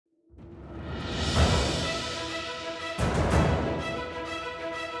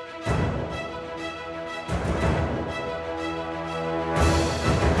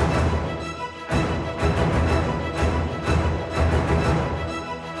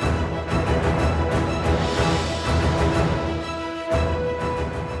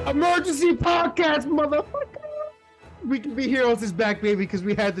Emergency podcast, motherfucker. We Can Be Heroes is back, baby, because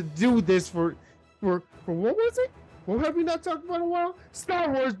we had to do this for what was it? What have we not talked about in a while?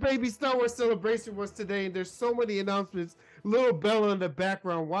 Star Wars, baby. Star Wars Celebration was today, and there's so many announcements. Little Bella in the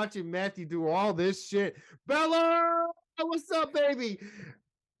background watching Matthew do all this shit. Bella, what's up, baby?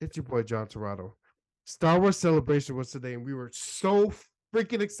 It's your boy, John Torado. Star Wars Celebration was today, and we were so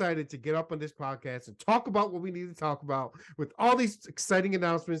freaking excited to get up on this podcast and talk about what we need to talk about with all these exciting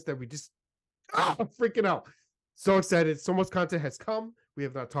announcements that we just freaking out. So excited. So much content has come. We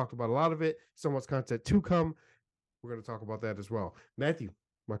have not talked about a lot of it. So much content to come. We're going to talk about that as well. Matthew,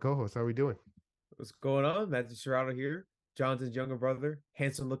 my co-host, how are we doing? What's going on? Matthew Serrato here, Jonathan's younger brother,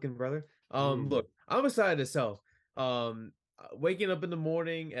 handsome looking brother. Look, I'm excited as hell. Waking up in the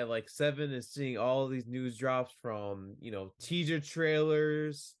morning at like 7 and seeing all these news drops from, teaser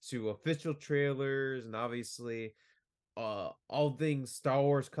trailers to official trailers, and obviously all things Star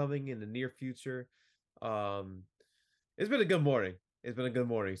Wars coming in the near future. It's been a good morning.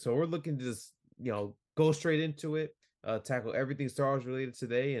 So we're looking to just, go straight into it, tackle everything Star Wars related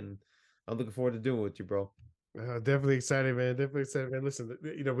today, and I'm looking forward to doing it with you, bro. Definitely excited, man. Listen,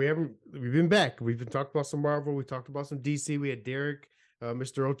 we've been back. We've been talking about some Marvel. We talked about some DC. We had Derek,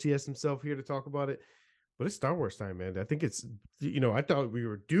 Mr. OTS himself here to talk about it. But it's Star Wars time, man. I think it's, I thought we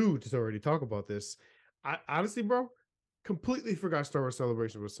were due to already talk about this. I honestly, bro, completely forgot Star Wars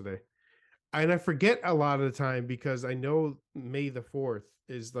Celebration was today. And I forget a lot of the time because I know May the 4th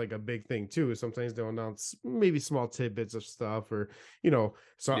is like a big thing too. Sometimes they'll announce maybe small tidbits of stuff or,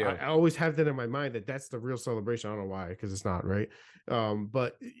 so yeah. I always have that in my mind that that's the real celebration. I don't know why, because it's not, right?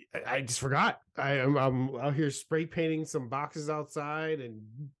 But I just forgot. I'm out here spray painting some boxes outside and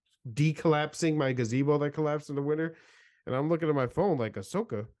decollapsing my gazebo that collapsed in the winter. And I'm looking at my phone like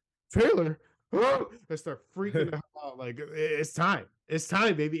Ahsoka trailer. I start freaking out. Like, it's time. It's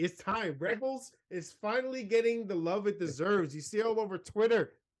time, baby. It's time. Rebels is finally getting the love it deserves. You see all over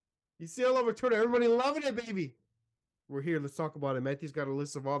Twitter. Everybody loving it, baby. We're here. Let's talk about it. Matthew's got a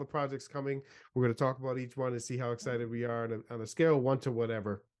list of all the projects coming. We're going to talk about each one and see how excited we are on a scale of 1 to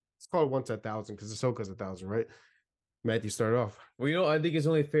whatever. It's called 1 to 1,000 because Ahsoka's 1,000, right? Matthew, start off. Well, I think it's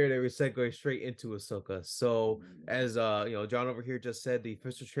only fair that we segue straight into Ahsoka. So, as John over here just said, the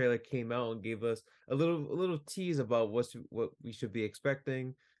official trailer came out and gave us a little tease about what we should be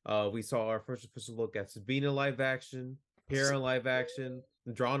expecting. We saw our first official look at Sabine in live action, Hera in live action,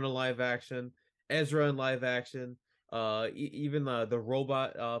 Drawn in live action, Ezra in live action. Even the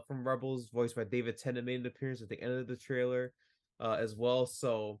robot from Rebels, voiced by David Tennant, made an appearance at the end of the trailer as well.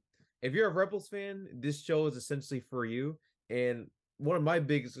 So, if you're a Rebels fan, this show is essentially for you. And one of my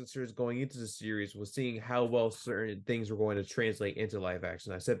biggest concerns going into the series was seeing how well certain things were going to translate into live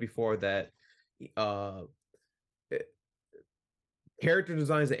action. I said before that character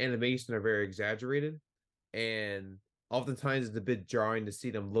designs and animation are very exaggerated, and oftentimes it's a bit jarring to see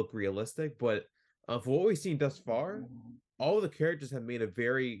them look realistic. But for what we've seen thus far, all of the characters have made a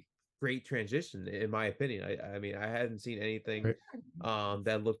very great transition, in my opinion. I mean, I hadn't seen anything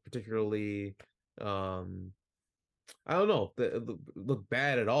that looked particularly I don't know, that look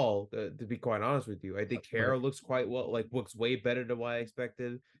bad at all, to be quite honest with you. I think Hera looks quite well, looks way better than what I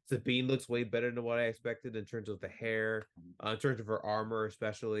expected. Sabine looks way better than what I expected in terms of the hair, in terms of her armor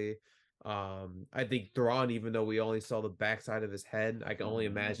especially. I think Thrawn, even though we only saw the backside of his head, I can only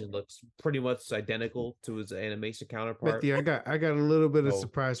imagine looks pretty much identical to his animation counterpart. Matthew, I got a little bit of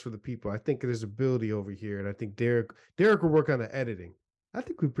surprise for the people. I think there's ability over here, and I think Derek will work on the editing. I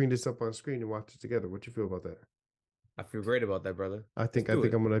think we bring this up on screen and watch it together. What you feel about that? I feel great about that, brother. I think I'm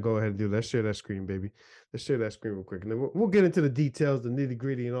gonna go ahead and do that. Let's share that screen, baby. Let's share that screen real quick, and then we'll get into the details, the nitty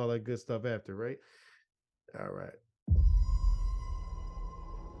gritty, and all that good stuff after, right? All right.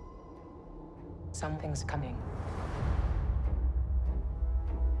 Something's coming.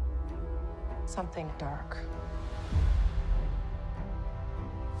 Something dark.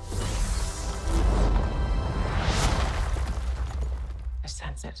 I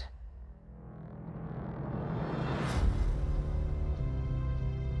sense it.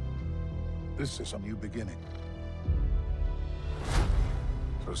 This is a new beginning.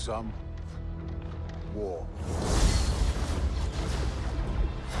 For some, war.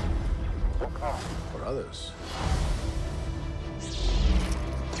 For others,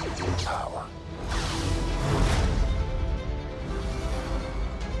 power.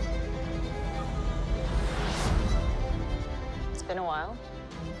 It's been a while.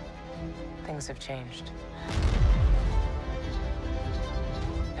 Things have changed.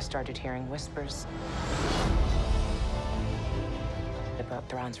 I started hearing whispers about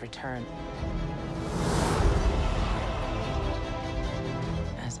Thrawn's return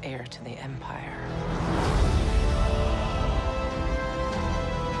as heir to the Empire.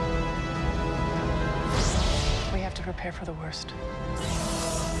 We have to prepare for the worst.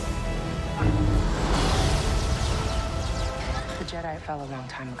 The Jedi fell a long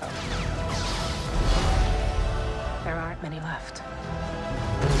time ago. There aren't many left.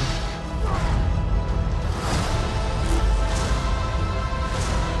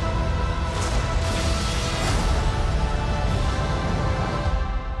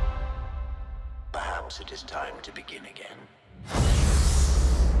 Perhaps it is time to begin again.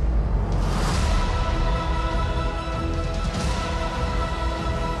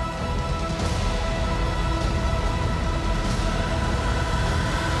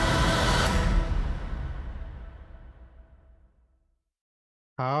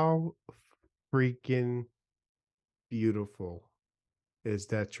 How freaking beautiful is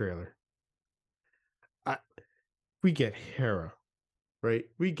that trailer? We get Hera, right?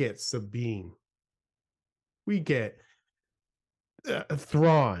 We get Sabine. We get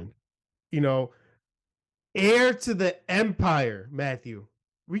Thrawn, heir to the Empire, Matthew.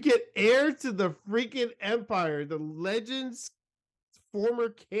 We get heir to the freaking Empire, the Legends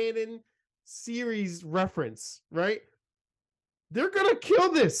former canon series reference, right? They're gonna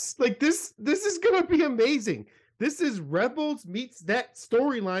kill this. Like this is gonna be amazing. This is Rebels meets that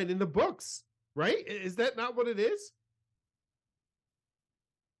storyline in the books, right? Is that not what it is?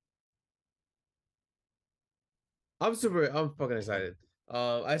 I'm fucking excited.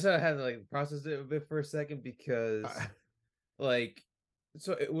 I said I had to like process it a bit for a second because like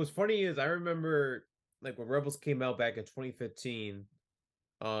so it was funny is I remember like when Rebels came out back in 2015,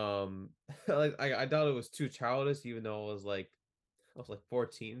 like I thought it was too childish, even though I was like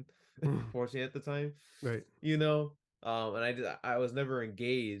 14, 14 at the time, Right. And I was never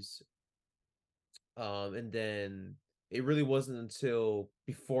engaged. And then it really wasn't until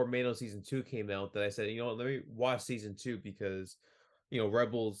before Mando season 2 came out that I said, let me watch season 2 because,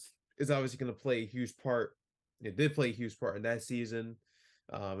 Rebels is obviously going to play a huge part. It did play a huge part in that season.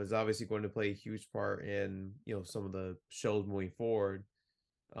 Is obviously going to play a huge part in, some of the shows moving forward.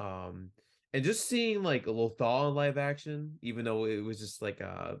 And just seeing like a Lothal in live action, even though it was just like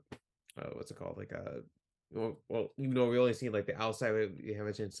what's it called? Like well, even though we only seen like the outside, we have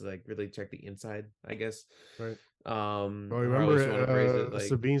a chance to like really check the inside, I guess. Right. Well, remember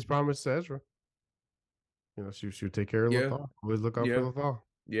Sabine's promise to Ezra. She would take care of Lothal. Always look out for Lothal.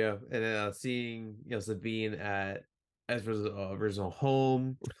 Yeah, and then seeing Sabine at Ezra's original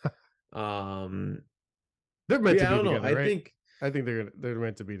home. They're meant to be together, I right? I think they're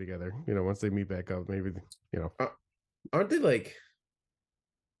meant to be together. Once they meet back up, maybe aren't they like?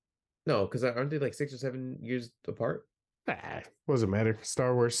 No, because aren't they like 6 or 7 years apart? Doesn't matter.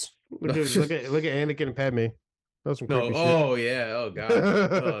 Star Wars. Look at Anakin and Padme. That was some creepy shit. Oh yeah. Oh god.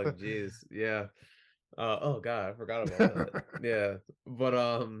 Oh jeez. Yeah. Oh god, I forgot about that. Yeah. But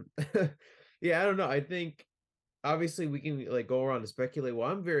yeah, I don't know. I think obviously we can like go around and speculate.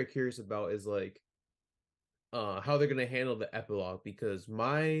 What I'm very curious about is like how they're gonna handle the epilogue, because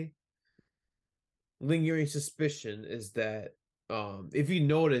my lingering suspicion is that if you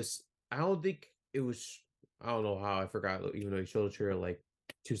notice, I don't think it was I don't know how I forgot, even though you showed the trailer like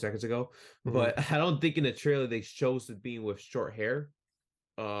 2 seconds ago, but I don't think in the trailer they showed Sabine with short hair.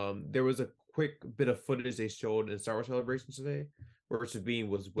 There was a quick bit of footage they showed in Star Wars Celebration today where Sabine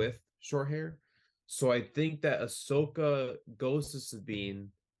was with short hair. So I think that Ahsoka goes to Sabine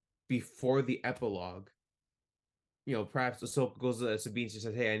before the epilogue. Perhaps Ahsoka goes to Sabine. She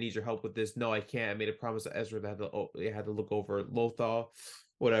says, "Hey, I need your help with this." "No, I can't. I made a promise to Ezra that they had to look over Lothal,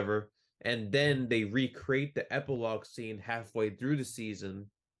 whatever." And then they recreate the epilogue scene halfway through the season,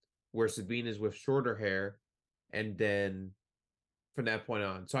 where Sabine is with shorter hair, and then from that point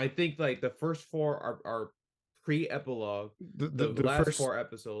on. So I think like the first 4 are pre-epilogue. The last first 4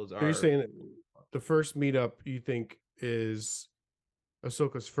 episodes are. You're saying the first meetup you think is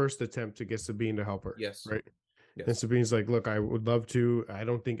Ahsoka's first attempt to get Sabine to help her? Yes. Right. Yes. And Sabine's like, "Look, I would love to. I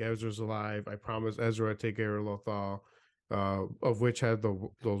don't think Ezra's alive. I promise Ezra I'd take care of Lothal, of which had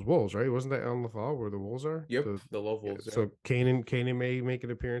those wolves, right? Wasn't that on Lothal where the wolves are? Yep, the love wolves. Yeah. So Kanan may make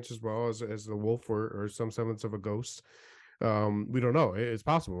an appearance as well as the wolf or some semblance of a ghost. We don't know. It's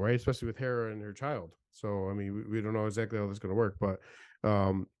possible, right? Especially with Hera and her child. So I mean, we don't know exactly how this is going to work, but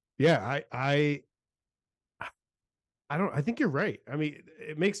yeah, I think you're right. I mean,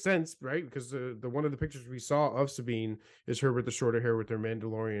 it makes sense, right? Because the one of the pictures we saw of Sabine is her with the shorter hair with her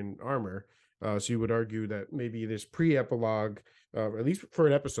Mandalorian armor. So you would argue that maybe this pre-epilogue, at least for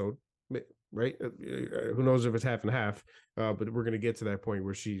an episode, right? Who knows if it's half and half? But we're going to get to that point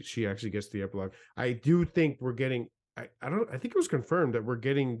where she actually gets the epilogue. I do think I don't. I think it was confirmed that we're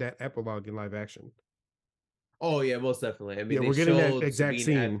getting that epilogue in live action. Oh yeah, most definitely. I mean, Yeah, they we're getting that showed exact Sabine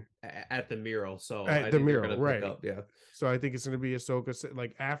scene at the mural, so at I the think they're mural, gonna pick right? up. Yeah, So I think it's going to be Ahsoka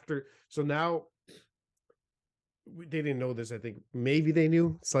like after. So now they didn't know this. I think maybe they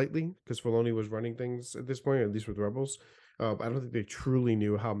knew slightly because Filoni was running things at this point, at least with Rebels. I don't think they truly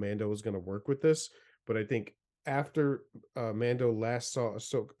knew how Mando was going to work with this, but I think after Mando last saw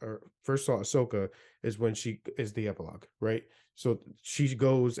Ahsoka, or first saw Ahsoka, is when she is the epilogue, right? So she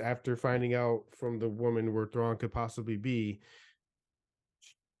goes after finding out from the woman where Thrawn could possibly be.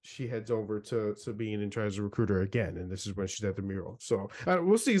 She heads over to Sabine and tries to recruit her again, and this is when she's at the mural. So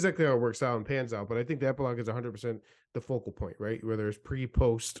we'll see exactly how it works out and pans out. But I think the epilogue is 100% the focal point, right? Whether it's pre,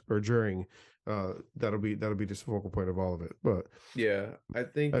 post, or during, that'll be just the focal point of all of it. But yeah. I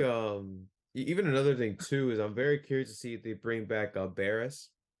think even another thing too is I'm very curious to see if they bring back Barris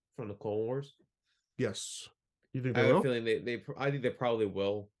from the Clone Wars. yes, you think I they have a will? feeling I think they probably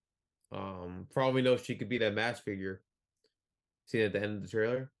will. For all we know, she could be that mask figure seen at the end of the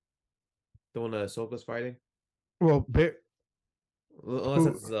trailer, the one that Ahsoka's fighting. Well, Unless who?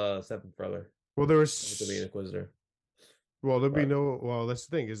 it's seventh brother Well, there to be an was. Inquisitor. Well, there'll be But no. Well, that's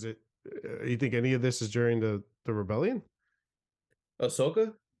the thing. Is it? You think any of this is during the rebellion?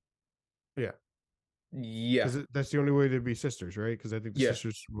 Ahsoka? Yeah. Yeah. Because that's the only way they'd be sisters, right? Because I think the Yeah.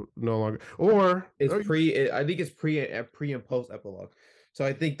 sisters no longer, or It's I think it's pre and post epilogue. So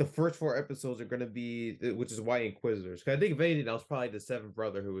I think the first 4 episodes are going to be, which is why Inquisitors. 'Cause I think if anything, that was probably the seventh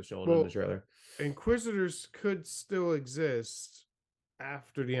brother who was shown in the well, trailer. Inquisitors could still exist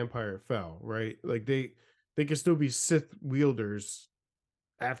after the Empire fell, right? Like they could still be Sith wielders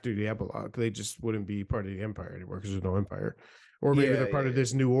after the epilogue. They just wouldn't be part of the Empire anymore because there's no Empire. Or maybe they're part of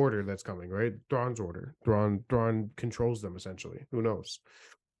this new order that's coming, right? Thrawn's order. Thrawn controls them essentially. Who knows?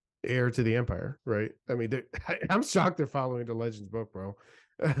 Heir to the Empire, right? I mean, I'm shocked they're following the Legends book, bro.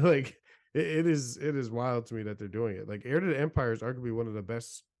 Like it is wild to me that they're doing it. Like Heir to the Empire is arguably one of the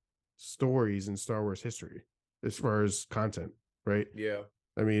best stories in Star Wars history as far as content, right? Yeah.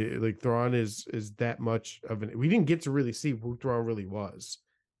 I mean, like Thrawn is that much of an. We didn't get to really see who Thrawn really was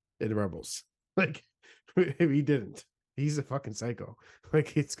in Rebels. Like we didn't. He's a fucking psycho.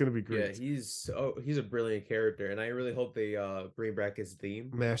 Like it's gonna be Yeah, great. he's a brilliant character, and I really hope they bring back his theme.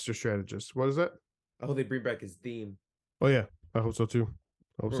 Master strategist. What is that? I hope they bring back his theme. Oh yeah, I hope so too.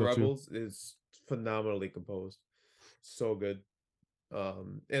 I hope For so too. Rebels is phenomenally composed, so good.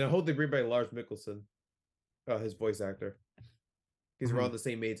 And I hope they bring back Lars Mikkelsen, his voice actor. He's around the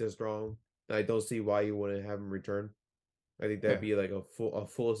same age as Strong. I don't see why you wouldn't have him return. I think that'd be like a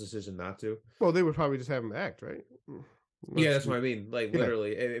foolish decision not to. Well, they would probably just have him act, right? Yeah, that's what I mean. Like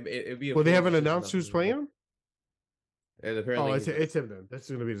literally, it'd be. Well, they haven't announced who's playing him. And apparently, it's him then. That's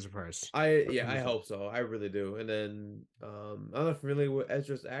gonna be the surprise. I hope so. I really do. And then I'm not familiar with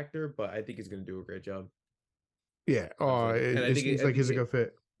Ezra's actor, but I think he's gonna do a great job. Yeah. Oh, it seems like he's a good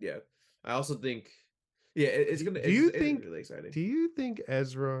fit. Yeah. I also think. Yeah, it's gonna. It's really exciting? Do you think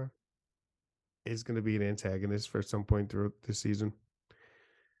Ezra is gonna be an antagonist for some point throughout this season?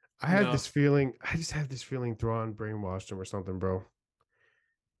 I have this feeling. I just have this feeling Thrawn brainwashed him or something, bro.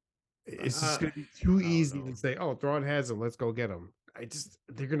 It's just gonna be too easy to say, "Oh, Thrawn has him. Let's go get him."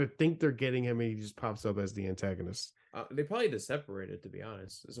 They're gonna think they're getting him, and he just pops up as the antagonist. They probably just separated. To be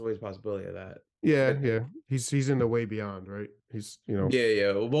honest, there's always a possibility of that. Yeah. He's in the way beyond, right? He's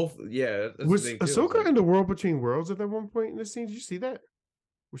Yeah. Well, both. Yeah. Was Ahsoka in the world between worlds at that one point in the scene? Did you see that?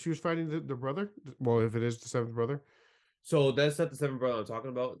 Where she was fighting the brother? Well, if it is the seventh brother. So that's not the seventh brother I'm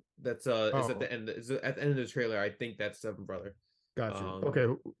talking about. That's is at the end. Is at the end of the trailer. I think that's seventh brother. Gotcha. Okay.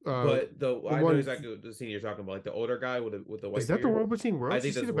 But I know exactly what the scene you're talking about, like the older guy with the white. Is that the world between worlds? I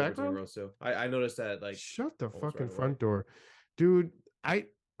think that's the background. Worlds too. I noticed that. Like, shut the fucking front door, dude. And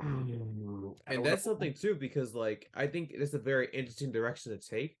that's something too, because like I think it's a very interesting direction to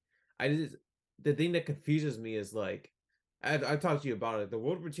take. The thing that confuses me is like I talked to you about it. The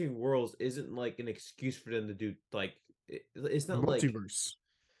world between worlds isn't like an excuse for them to do like it's not multiverse.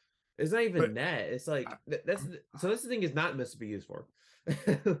 It's not even that. It's like that's the thing is not meant to be used for.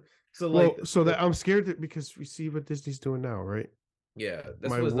 So that I'm scared because we see what Disney's doing now, right? Yeah.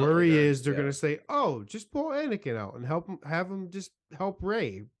 My worry is they're gonna say, "Oh, just pull Anakin out and have him just help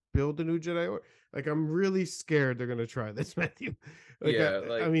Rey build a new Jedi Order." Like I'm really scared they're gonna try this, Matthew.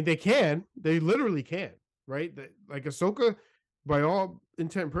 I mean, they literally can, right? Like Ahsoka, by all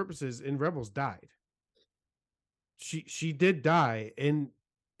intent and purposes, in Rebels died. She did die in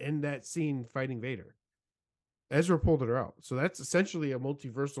that scene fighting Vader. Ezra pulled her out, so that's essentially a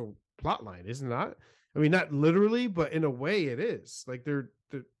multiversal plot line, isn't it not? I mean, not literally, but in a way, it is. Like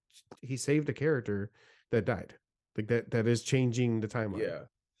he saved a character that died. Like that is changing the timeline. Yeah,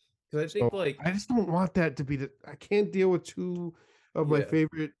 because I So think like I just don't want that to be I can't deal with two of my yeah,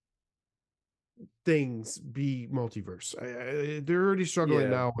 favorite things be multiverse. They're already struggling yeah,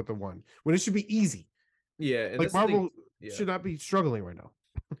 now with the one when it should be easy. yeah, and Like that's the thing. Marvel Yeah, should not be struggling right now.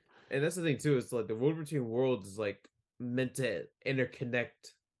 and that's the thing too. Is like the world between worlds is like meant to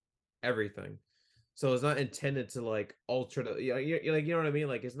interconnect everything. So it's not intended to like alter the like you know what I mean?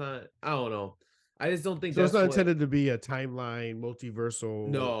 Like it's not I don't know. I just don't think So it's that's not what intended to be a timeline multiversal.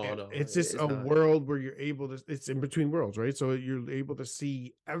 no, It's just it's a not. world where you're able to. It's in between worlds, right? So you're able to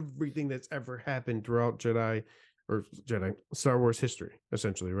see everything that's ever happened throughout Jedi Star Wars history,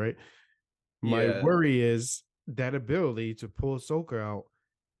 essentially, right? My Yeah. worry is that ability to pull Ahsoka out.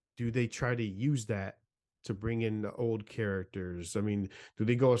 Do they try to use that to bring in the old characters? I mean, do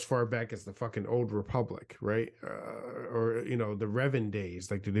they go as far back as the fucking old Republic, right? Or the Revan days?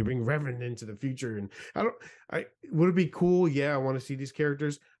 Like, do they bring Revan into the future? And I would it be cool? Yeah, I want to see these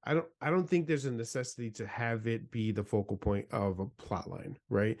characters. I don't think there's a necessity to have it be the focal point of a plot line,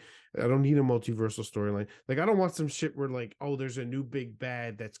 right? I don't need a multiversal storyline. Like, I don't want some shit where like, oh, there's a new big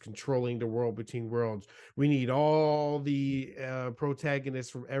bad that's controlling the world between worlds. We need all the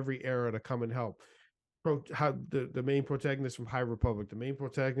protagonists from every era to come and help. The main protagonist from High Republic, the main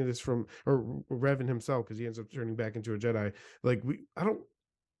protagonist from or Revan himself, because he ends up turning back into a Jedi. Like I don't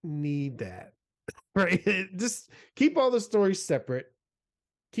need that, right? Just keep all the stories separate.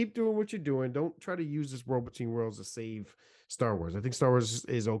 Keep doing what you're doing. Don't try to use this world between worlds to save Star Wars. I think Star Wars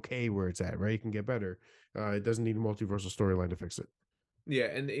is okay where it's at, right? It can get better. It doesn't need a multiversal storyline to fix it. Yeah,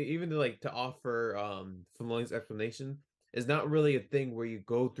 and even to offer Filoni's explanation is not really a thing where you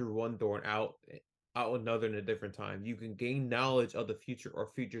go through one door and out another in a different time. You can gain knowledge of the future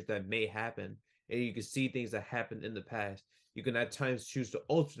or futures that may happen, and you can see things that happened in the past. You can at times choose to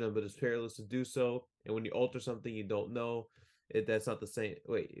alter them, but it's perilous to do so. And when you alter something you don't know, that's not the same.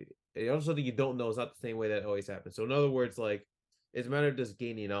 Wait, alter something you don't know is not the same way that always happens. So in other words, like it's a matter of just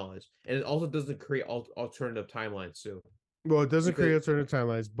gaining knowledge, and it also doesn't create alternative timelines too. Well, it doesn't Because create alternative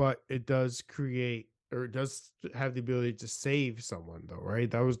timelines, but it does create or it does have the ability to save someone, though, right?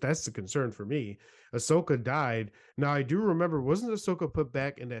 That's the concern for me. Ahsoka died. Now I do remember, wasn't Ahsoka put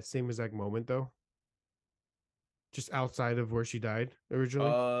back in that same exact moment though? Just outside of where she died originally?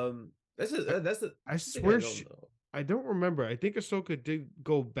 that's the I thing I swear don't know. I don't remember. I think Ahsoka did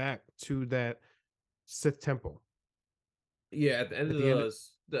go back to that Sith temple. Yeah, at the end At of the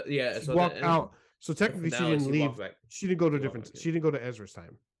end, yeah, she so at the walked end out. So the technically, she finale, didn't she leave. walked back. She didn't go to She walked different. back in. She didn't go to Ezra's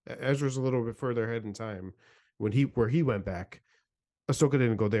time. Ezra's a little bit further ahead in time when he went back. Ahsoka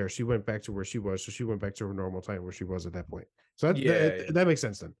didn't go there. She went back to where she was. So she went back to her normal time where she was at that point. So Yeah, yeah, that makes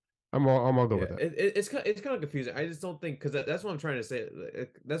sense then. I'm all good yeah. with that. It's kind of confusing. I just don't think because that's what I'm trying to say.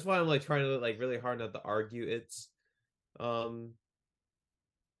 That's why I'm like trying to like really hard not to argue um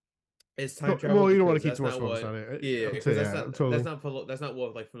it's time travel Well, you don't want because to keep that's too much not focus what on it. yeah I'll tell because you, yeah, totally. that's not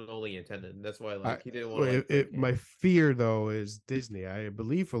what like Filoni intended. That's why I, like he didn't want to like break my in. fear though is Disney. I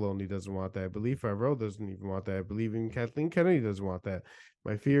believe Filoni doesn't want that. I believe Favreau doesn't even want that. I believe even Kathleen Kennedy doesn't want that.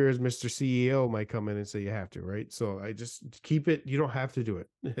 My fear is Mr. CEO might come in and say you have to, right? So I just keep it. You don't have to do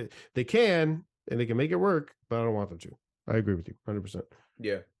it. They can and they can make it work, but I don't want them to. I agree with you 100%.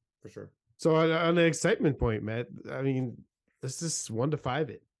 Yeah, for sure. So on the excitement point, Matt, I mean, let's just 1 to 5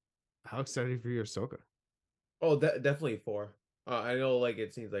 it. How excited for your Ahsoka? Oh, definitely 4. I know, like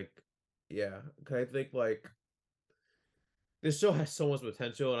it seems like, yeah. 'Cause I think like this show has so much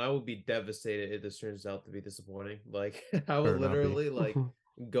potential, and I would be devastated if this turns out to be disappointing. Like I would Better not be. literally like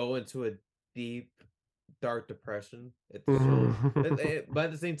go into a deep, dark depression if the show. But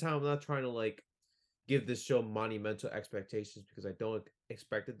at the same time, I'm not trying to like give this show monumental expectations because I don't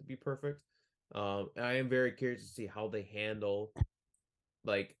expect it to be perfect. And I am very curious to see how they handle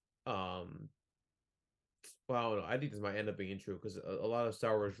like well, I don't know. I think this might end up being true because a lot of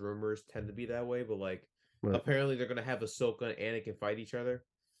Star Wars rumors tend to be that way. But like, Right. apparently they're gonna have Ahsoka and Anakin fight each other,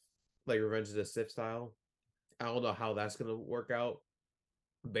 like Revenge of the Sith style. I don't know how that's gonna work out.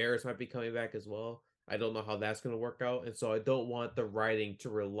 Barris might be coming back as well. I don't know how that's gonna work out, and so I don't want the writing to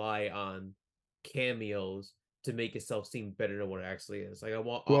rely on cameos to make itself seem better than what it actually is. Like I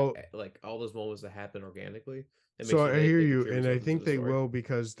want Well, like all those moments to happen organically and make so sure I hear they you, contribute and I something to think the they story. will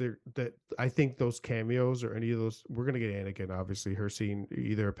because that I think those cameos or any of those we're gonna get Anakin. Obviously, her scene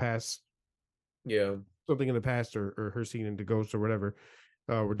either a past Yeah. something in the past or her scene into Ghost or whatever.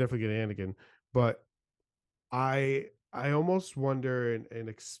 We're definitely getting Anakin, but I almost wonder and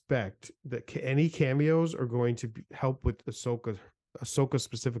expect that any cameos are going to help with Ahsoka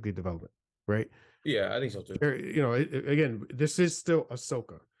specifically development, right? Yeah, I think so too. Again, this is still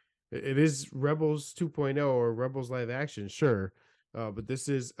Ahsoka. It is Rebels 2.0 or Rebels live action, sure, but this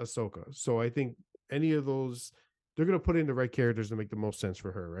is Ahsoka. So I think any of those, they're going to put in the right characters to make the most sense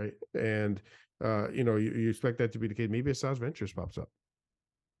for her, right? And you expect that to be the case. Maybe Asajj Ventress pops up.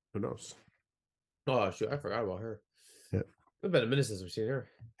 Who knows? Oh shoot, I forgot about her. Yep. It's been a minute since we've seen her.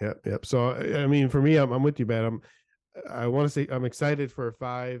 Yep. So I mean, for me, I'm with you, man. I want to say I'm excited for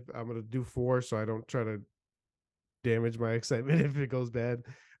 5. I'm gonna do 4, so I don't try to damage my excitement if it goes bad.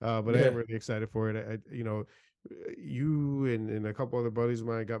 But I am really excited for it. You and a couple other buddies of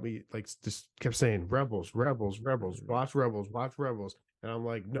mine got me like just kept saying Rebels, Rebels, Rebels, watch Rebels, watch Rebels. And I'm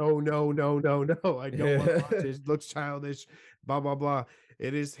like, no. I don't want to watch it. It looks childish, blah, blah, blah.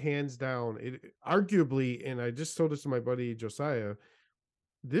 It is hands down. It arguably, and I just told this to my buddy Josiah,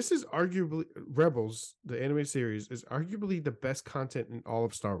 this is arguably Rebels, the anime series, is arguably the best content in all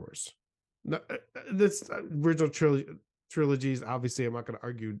of Star Wars. This original trilogies, obviously, I'm not going to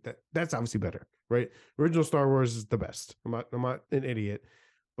argue that that's obviously better, right? Original Star Wars is the best. I'm not an idiot,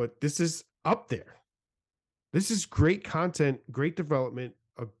 but this is up there. This is great content, great development,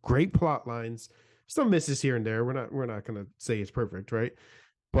 a great plot lines. Some misses here and there. We're not going to say it's perfect, right?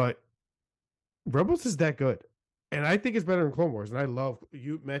 But Rebels is that good. And I think it's better than Clone Wars. And I love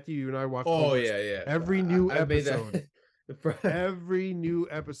you, Matthew. You and I watch. Oh yeah. Every new episode. That... every new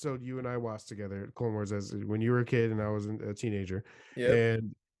episode you and I watched together at Clone Wars as when you were a kid and I was a teenager. Yeah.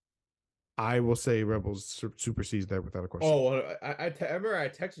 And I will say Rebels supersedes that without a question. Oh, I remember I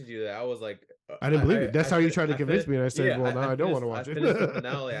texted you that. I was like, I didn't believe it. That's how you tried to convince me. And I said, well, now I don't want to watch it. I finished the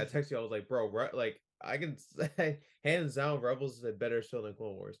finale. I texted you. I was like, bro, like I can say hands down, Rebels is a better show than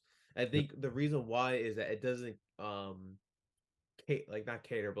Clone Wars. I think the reason why is that it doesn't not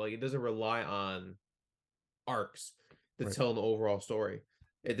cater, but like it doesn't rely on arcs to tell the overall story.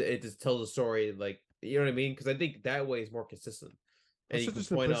 It just tells the story, like, you know what I mean? Because I think that way is more consistent. And that's you can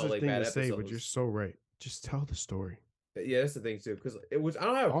just point out like bad episodes. episodes. But you're so right. Just tell the story. Yeah, that's the thing too. Because it was I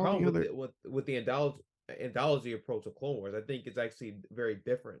don't have a problem with the anthology approach of Clone Wars. I think it's actually very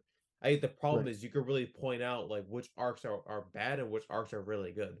different. I think the problem is you can really point out like which arcs are bad and which arcs are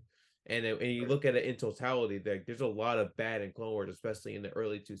really good. And you look at it in totality, there's a lot of bad in Clone Wars, especially in the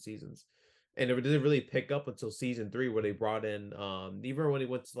early 2 seasons. And it didn't really pick up until season 3, where they brought in even when he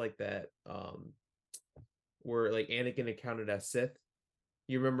went to like that where like Anakin encountered that Sith.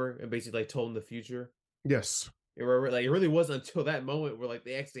 You remember? And basically like told him the future. Yes. It really wasn't until that moment where like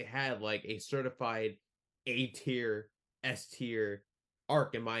they actually had like a certified A tier, S tier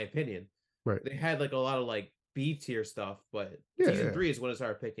arc, in my opinion. Right. They had like a lot of like B tier stuff, but season 3 is when it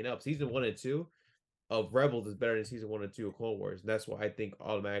started picking up. Season 1 and 2 of Rebels is better than season 1 and 2 of Clone Wars. And that's why I think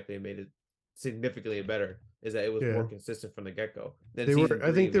automatically made it significantly better, is that it was more consistent from the get-go. I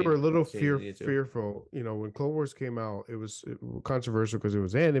think they were a little fearful, when Clone Wars came out. It was controversial because it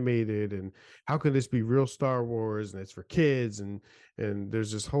was animated, and how can this be real Star Wars, and it's for kids, and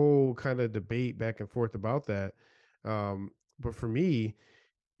there's this whole kind of debate back and forth about that. But for me,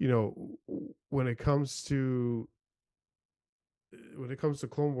 when it comes to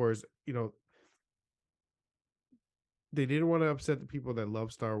Clone Wars, they didn't want to upset the people that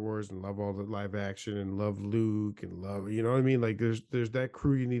love Star Wars and love all the live action and love Luke and love, you know what I mean? Like there's that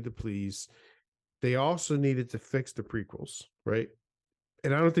crew you need to please. They also needed to fix the prequels, right?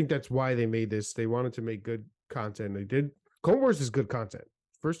 And I don't think that's why they made this. They wanted to make good content. They did. Clone Wars is good content.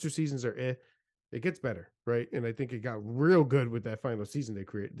 First 2 seasons are It gets better, right? And I think it got real good with that final season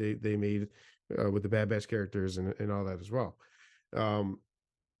they made with the Bad Batch characters and all that as well.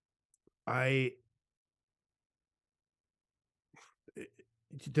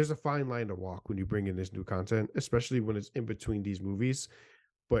 There's a fine line to walk when you bring in this new content, especially when it's in between these movies.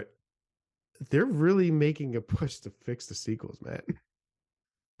 But they're really making a push to fix the sequels, man.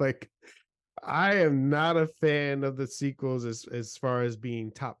 Like, I am not a fan of the sequels as far as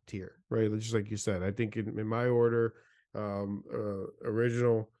being top tier, right? Just like you said, I think in my order,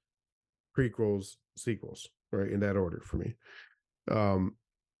 original, prequels, sequels, right? In that order for me.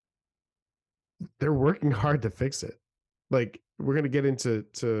 They're working hard to fix it. Like, we're going to get into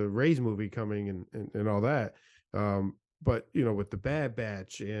Rey's movie coming and all that. But, with the Bad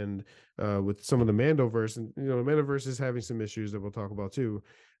Batch and with some of the Mandoverse, and, the Mandoverse is having some issues that we'll talk about too.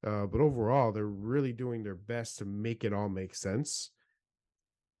 But overall, they're really doing their best to make it all make sense.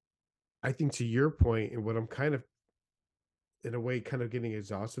 I think to your point, and what I'm kind of, in a way, kind of getting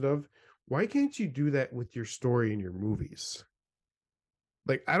exhausted of, why can't you do that with your story in your movies?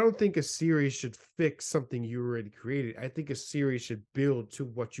 Like, I don't think a series should fix something you already created. I think a series should build to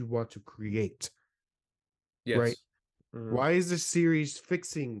what you want to create. Yes. Right? Mm-hmm. Why is the series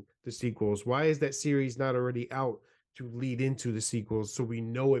fixing the sequels? Why is that series not already out to lead into the sequels, so we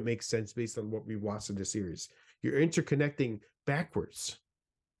know it makes sense based on what we watched in the series. You're interconnecting backwards.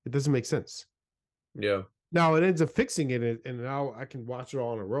 It doesn't make sense. Yeah. Now it ends up fixing it, and now I can watch it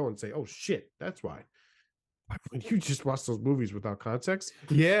all in a row and say, "Oh shit, that's why." When you just watch those movies without context,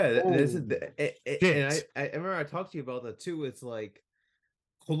 Yeah, this is oh, and shit. I remember I talked to you about that too. It's like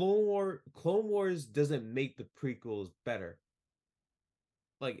Clone Wars doesn't make the prequels better.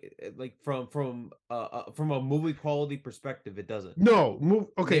 Like from a movie quality perspective, it doesn't. No, move.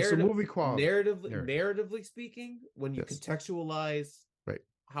 Okay, so movie quality, narratively speaking, when you yes, contextualize right.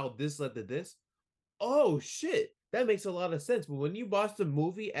 how this led to this, oh shit, that makes a lot of sense. But when you watch the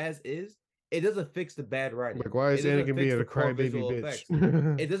movie as is, it doesn't fix the bad writing. Like, why is It doesn't Anakin fix being the a poor crybaby visual bitch? effects.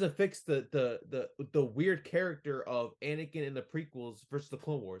 It doesn't fix the weird character of Anakin in the prequels versus the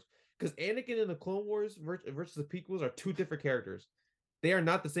Clone Wars. Because Anakin in the Clone Wars versus the prequels are two different characters. They are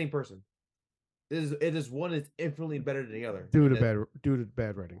not the same person. It is one is infinitely better than the other. due to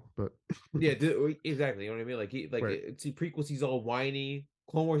bad writing, but yeah, exactly. You know what I mean? Right. See, prequels, he's all whiny.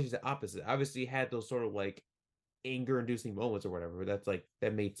 Clone Wars is the opposite. Obviously, he had those sort of like anger-inducing moments or whatever. That's like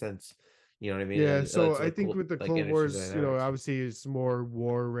that made sense. You know what I mean? yeah. And So it's I like think cool, with the like Clone interesting Wars, dynamics. obviously it's more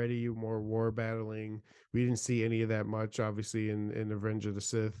war ready, more war battling. We didn't see any of that much, obviously, in Revenge of the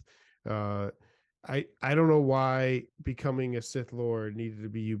Sith. I don't know why becoming a Sith Lord needed to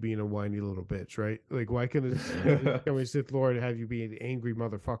be you being a whiny little bitch, right? Like, why couldn't becoming a Sith Lord have you be an angry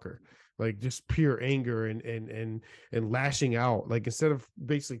motherfucker? Like, just pure anger and lashing out. Like, instead of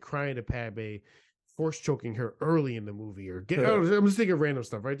basically crying to Padme, force choking her early in the movie, or I'm just thinking of random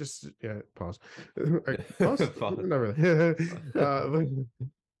stuff, right? Just pause. Pause. Not really.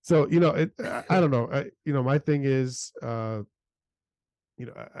 So I don't know. My thing is, I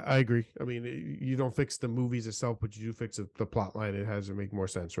agree. I mean, you don't fix the movies itself, but you do fix the plot line. It has to make more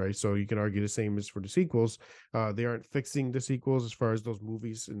sense, right? So you can argue the same as for the sequels. They aren't fixing the sequels as far as those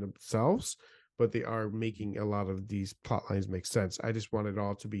movies in themselves, but they are making a lot of these plot lines make sense. I just want it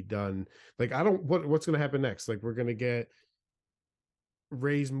all to be done. Like, I don't what's going to happen next. Like, we're going to get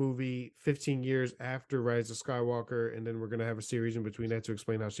Rey's movie 15 years after Rise of Skywalker, and then we're going to have a series in between that to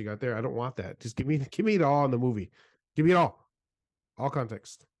explain how she got there. I don't want that. Just give me it all in the movie. Give me it all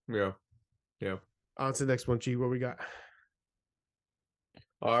context. Yeah. On to the next one, Chi. What we got?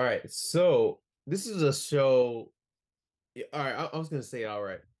 All right. So this is a show. All right. I was gonna say, all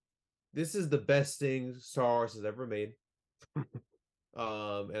right. This is the best thing Star Wars has ever made.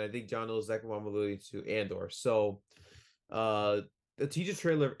 And I think John knows exactly what I'm alluding to. Andor. So, the teaser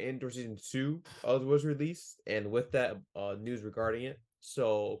trailer of Andor season 2 was released, and with that, news regarding it.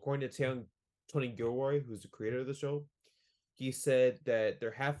 So, according to Tony Gilroy, who's the creator of the show, he said that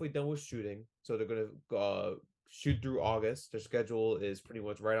they're halfway done with shooting, so they're gonna shoot through August. Their schedule is pretty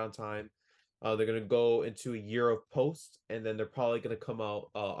much right on time. They're gonna go into a year of post, and then they're probably gonna come out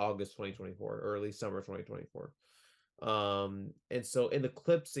August 2024, early summer 2024. And so in the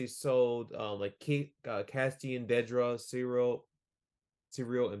clips they showed like Castian, Dedra, Cyril,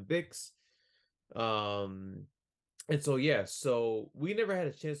 and Bix. And so yeah, so we never had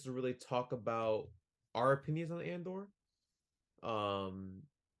a chance to really talk about our opinions on Andor. And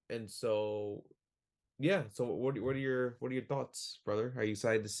so yeah, so what are your thoughts, brother? Are you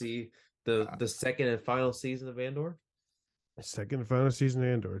excited to see the second and final season of Andor? Second and final season of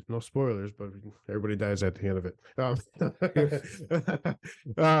Andor. No spoilers, but everybody dies at the end of it.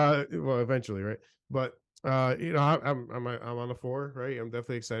 Well, eventually, right? But I'm on the 4, right? I'm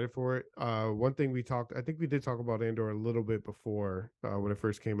definitely excited for it. One thing I think we did talk about Andor a little bit before when it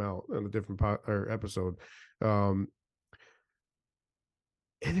first came out on a different episode. It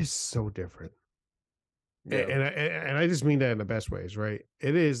is so different. Yeah. And I just mean that in the best ways, right?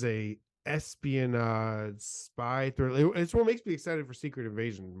 It is a espionage spy thriller. It's what makes me excited for Secret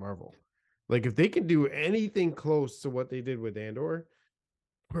Invasion in Marvel. Like, if they can do anything close to what they did with Andor,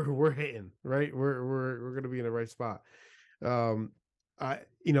 we're hitting, right? We're gonna be in the right spot. I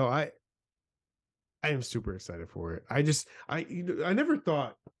am super excited for it. I never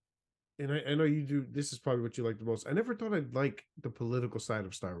thought, and I know you do. This is probably what you like the most. I never thought I'd like the political side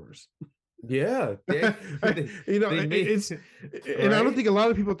of Star Wars. Yeah, it's and I don't think a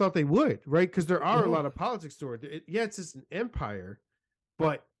lot of people thought they would, right? Because there are a lot of politics to it. It's just an empire,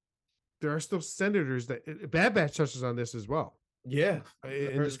 but there are still senators that Bad Batch touches on this as well. Yeah,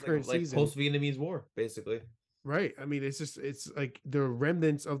 in this current season, post Vietnamese War, basically. Right. I mean, it's like the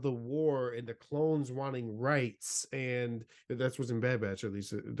remnants of the war and the clones wanting rights, and that's what's in Bad Batch, at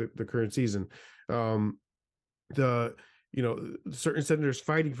least the current season. certain senators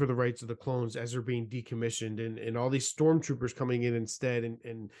fighting for the rights of the clones as they're being decommissioned, and all these stormtroopers coming in instead,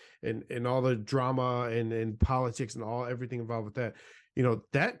 and all the drama and politics and everything involved with that.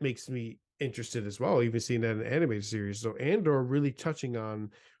 That makes me interested as well, even seeing that in an animated series. So Andor really touching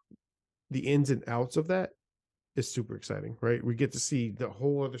on the ins and outs of that is super exciting, right? We get to see the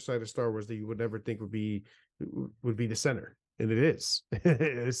whole other side of Star Wars that you would never think would be the center, and it is.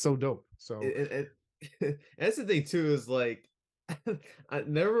 It's so dope. So That's the thing too, is like I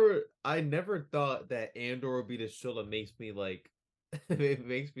never thought that Andor would be the show that makes me like it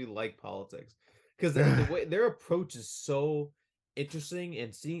makes me like politics, because the way their approach is so interesting,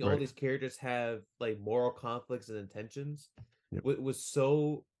 and seeing all right. these characters have like moral conflicts and intentions Yep. was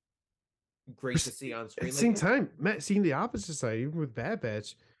so great to see on At screen. the Like same time, Matt, seeing the opposite side, even with Bad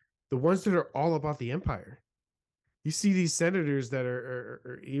Batch, the ones that are all about the Empire. You see these senators that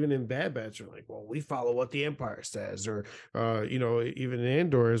are even in Bad Batch are like, well, we follow what the Empire says, or even in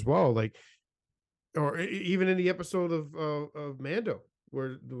Andor as well, like, or even in the episode of Mando,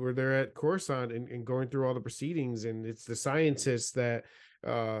 where they're at Coruscant and going through all the proceedings, and it's the scientists that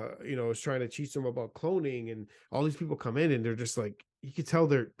is trying to teach them about cloning, and all these people come in and they're just like, you can tell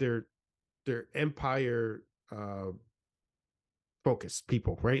they're Empire focused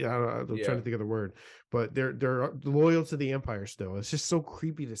people, right? I'm trying to think of the word, but they're loyal to the Empire still. It's just so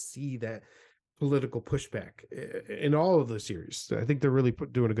creepy to see that political pushback in all of the series. I think they're really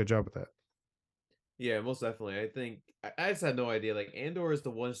doing a good job with that. Yeah, most definitely. I think I just had no idea. Like Andor is the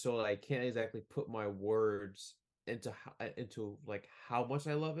one show that I can't exactly put my words into like how much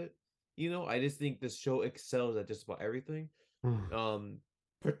I love it. I just think this show excels at just about everything. Um,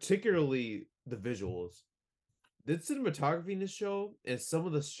 Particularly the visuals. The cinematography in this show and some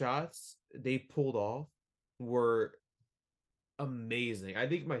of the shots they pulled off were amazing. I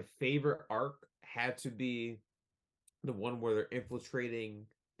think my favorite arc had to be the one where they're infiltrating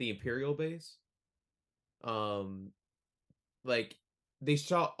the Imperial base. Um, like they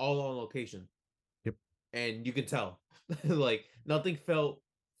shot all on location. Yep. And you can tell, like nothing felt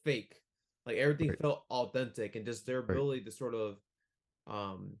fake. Like everything Right. felt authentic, and just their Right. ability to sort of,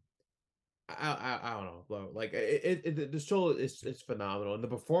 I don't know, bro. Like the show is phenomenal, and the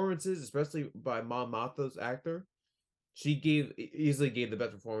performances, especially by Mon Mothma's actor, she easily gave the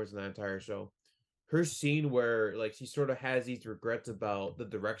best performance in that entire show. Her scene where like she sort of has these regrets about the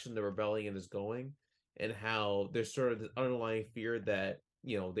direction the rebellion is going, and how there's sort of this underlying fear that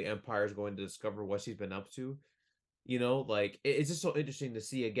the Empire is going to discover what she's been up to. Like it's just so interesting to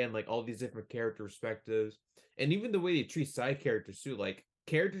see again, like all these different character perspectives, and even the way they treat side characters too. Like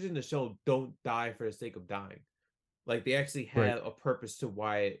characters in the show don't die for the sake of dying. Like they actually Right. have a purpose to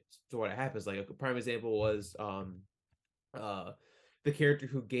what it happens. Like a prime example was uh the character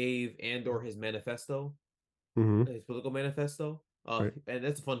who gave Andor his manifesto, his political manifesto. Right. And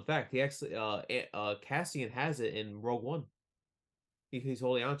that's a fun fact. He actually Cassian has it in Rogue One. He's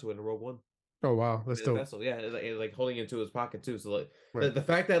holding on to it in Rogue One. Oh wow, that's dope. Manifesto, yeah, like holding it into his pocket too. So like Right. the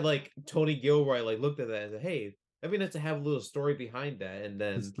fact that like Tony Gilroy like looked at that and said, "Hey, that'd be nice to have a little story behind that," and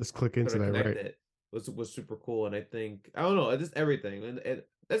then Let's click sort into of that. connect Right. it was super cool. And I think I don't know, just everything, and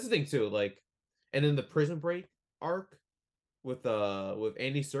that's the thing too. Like, and then the Prison Break arc with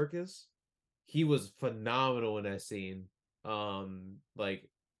Andy Serkis, he was phenomenal in that scene. Like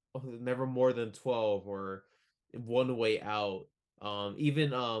never more than 12 or One Way Out.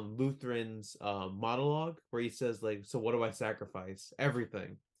 Even Lutheran's monologue where he says like, "So what do I sacrifice?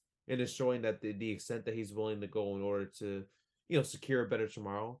 Everything," and it's showing that the extent that he's willing to go in order to secure a better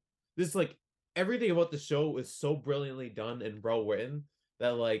tomorrow. This like everything about the show is so brilliantly done and well written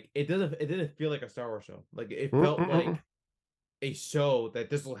that like it didn't feel like a Star Wars show. Like it felt like a show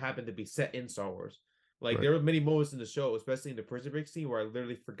that this will happen to be set in Star Wars. Like Right. there were many moments in the show, especially in the prison break scene, where I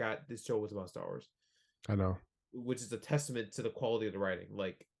literally forgot this show was about Star Wars, I know. which is a testament to the quality of the writing.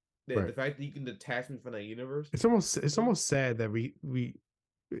 Like the Right. fact that you can detach me from that universe. It's almost sad that we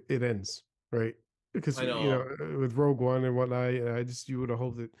it ends, right? Because I know. with Rogue One and whatnot, you would have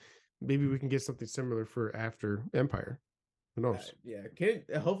hoped that maybe we can get something similar for after Empire. Who knows? Yeah. Can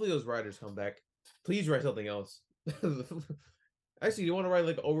hopefully those writers come back. Please write something else. Actually, you want to write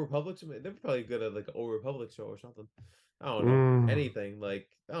like Old Republic? They're probably good at like an Old Republic show or something. I don't know. Anything like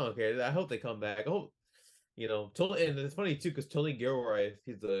I don't care. I hope they come back. I hope Tony, and it's funny too because Tony Gilroy,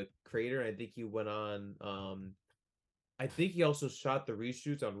 he's the creator, and I think he went on. I think he also shot the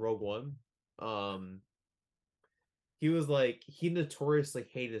reshoots on Rogue One. He was like he notoriously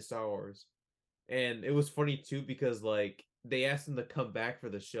hated Star Wars, and it was funny too because like they asked him to come back for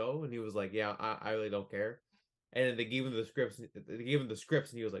the show, and he was like, "Yeah, I really don't care." And then they gave him the scripts. They gave him the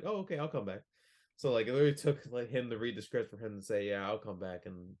scripts, and he was like, "Oh, okay, I'll come back." So like it literally took like him to read the script for him to say, yeah, I'll come back.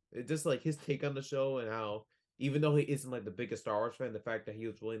 And it just like his take on the show and how even though he isn't like the biggest Star Wars fan, the fact that he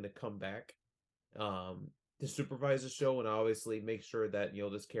was willing to come back to supervise the show and obviously make sure that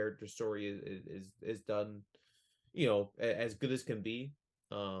this character story is done, as good as can be.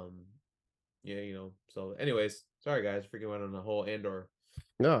 Yeah, so anyways, sorry guys, freaking went on the whole Andor.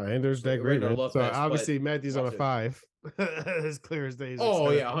 No, Andor's that great, man. Love So fest, obviously Matthew's on a watch it. 5. As clear as day. Oh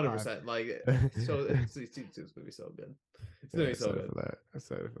excited yeah, for 100%. Like so season 2 is gonna be so good. It's gonna be so excited good. for that.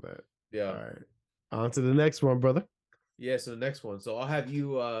 Excited for that. Yeah. All right. On to the next one, brother. Yeah, so the next one. So I'll have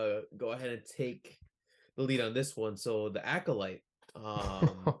you go ahead and take the lead on this one. So the Acolyte.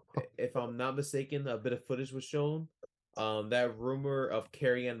 If I'm not mistaken, a bit of footage was shown. That rumor of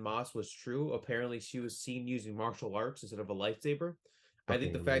Carrie-Anne Moss was true. Apparently, she was seen using martial arts instead of a lightsaber. I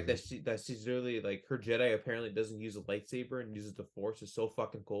think the fact that she's literally like her Jedi apparently doesn't use a lightsaber and uses the Force is so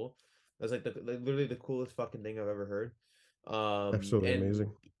fucking cool. That's like literally the coolest fucking thing I've ever heard. Absolutely and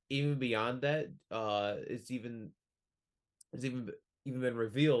amazing. Even beyond that, it's even been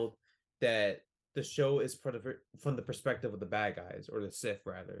revealed that the show is from the perspective of the bad guys or the Sith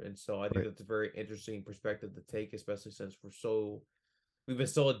rather, and so I think that's a very interesting perspective to take, especially since we've been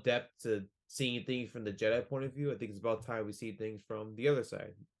so adept to seeing things from the Jedi point of view. I think it's about time we see things from the other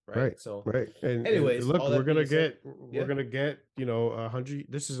side, right? So, And anyways, look, we're gonna get 100.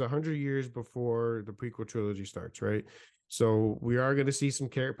 This is 100 years before the prequel trilogy starts, right? So we are gonna see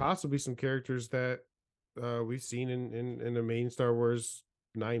possibly some characters that we've seen in the main Star Wars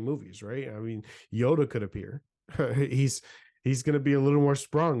 9 movies, right? I mean, Yoda could appear. He's going to be a little more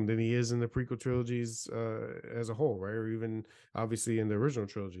sprung than he is in the prequel trilogies as a whole, right? Or even obviously in the original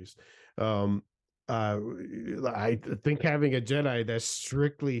trilogies. I think having a Jedi that's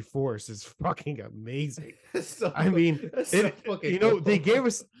strictly Force is fucking amazing. I mean, they gave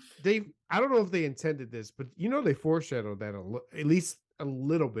us I don't know if they intended this, but they foreshadowed that at least a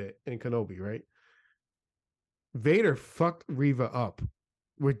little bit in Kenobi, right? Vader fucked Reva up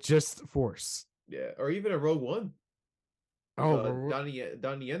with just Force. Yeah, or even a Rogue One.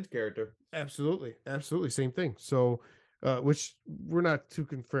 Donnie Yen's character. Absolutely. Same thing. So, which we're not too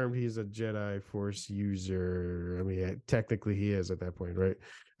confirmed he's a Jedi Force user. I mean, technically he is at that point, right?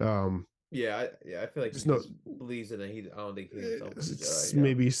 I feel like he just believes in it. I don't think he's Jedi,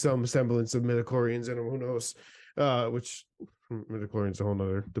 maybe some semblance of midichlorians in him. Who knows? Which midichlorians a whole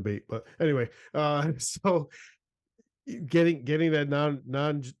nother debate. But anyway, so getting that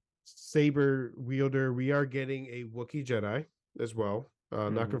non saber wielder, we are getting a Wookiee Jedi as well.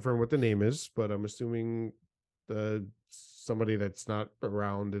 Not confirmed what the name is, but I'm assuming somebody that's not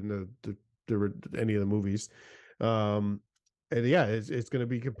around in the any of the movies. And yeah, it's going to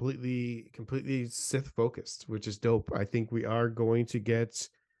be completely Sith focused, which is dope. I think we are going to get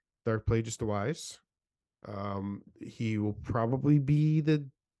Darth Plagueis the Wise. He will probably be the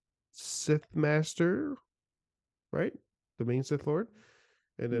Sith Master, right? The main Sith Lord,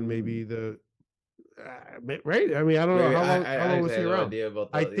 and then maybe the right. I mean, I don't know how long was he around.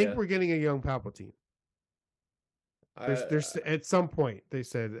 I think we're getting a young Palpatine. There's at some point they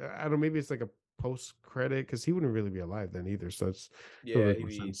said, I don't know, maybe it's like a post credit because he wouldn't really be alive then either. So it's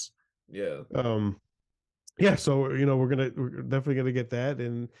sense. Yeah. So we're definitely gonna get that,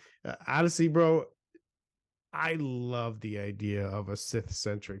 and honestly, bro, I love the idea of a Sith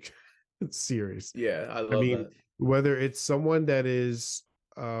centric series. Yeah, I mean, that. Whether it's someone that is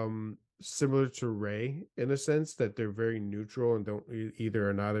similar to Rey in a sense that they're very neutral and don't either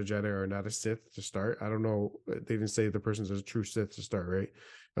are not a Jedi or not a Sith to start. I don't know. They didn't say the person's a true Sith to start, right?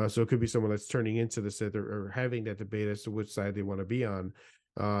 So it could be someone that's turning into the Sith or having that debate as to which side they want to be on.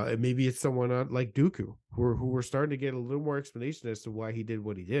 And maybe it's someone like Dooku who we're starting to get a little more explanation as to why he did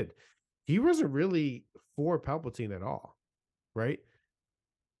what he did. He wasn't really for Palpatine at all, right?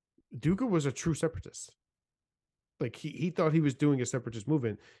 Dooku was a true separatist. Like he thought he was doing a separatist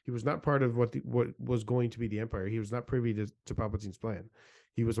movement. He was not part of what was going to be the Empire. He was not privy to Palpatine's plan.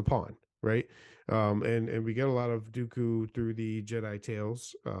 He was a pawn, right? And we get a lot of Dooku through the Jedi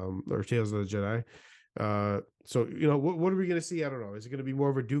Tales, or Tales of the Jedi. So what are we going to see? I don't know. Is it going to be more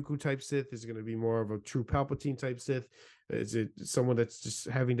of a Dooku type Sith? Is it going to be more of a true Palpatine type Sith? Is it someone that's just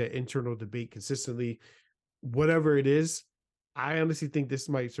having that internal debate consistently? Whatever it is, I honestly think this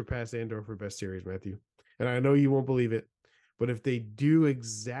might surpass Andor for best series, Matthew. And I know you won't believe it, but if they do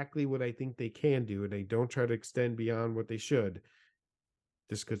exactly what I think they can do and they don't try to extend beyond what they should,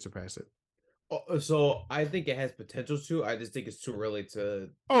 this could surpass it. So I think it has potential to. I just think it's too early to.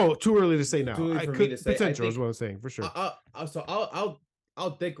 Oh, too early to say now. Too early for me to say. Potential is what I'm saying for sure.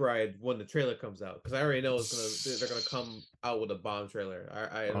 I'll dick ride when the trailer comes out because I already know they're gonna come out with a bomb trailer.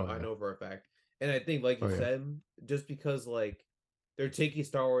 I know for a fact. And I think, like Oh you yeah. said, just because like they're taking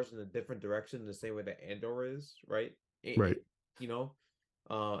Star Wars in a different direction, the same way that Andor is, right? Right. You know,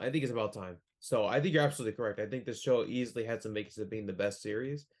 I think it's about time. So I think you're absolutely correct. I think this show easily had some makings of being the best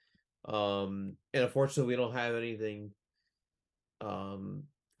series. And unfortunately, we don't have anything um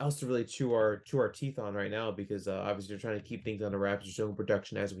else to really chew our teeth on right now because obviously they're trying to keep things under wraps. They're showing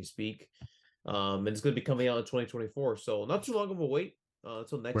production as we speak. And it's going to be coming out in 2024, so not too long of a wait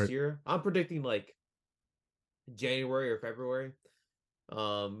until next Right. year. I'm predicting like January or February,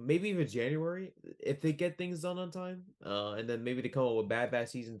 maybe even January if they get things done on time. And then maybe they come up with Bad Batch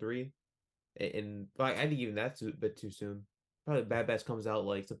season 3, and I think even that's a bit too soon. Probably Bad Batch comes out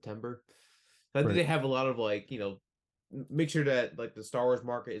like September. So I think Right. they have a lot of like make sure that like the Star Wars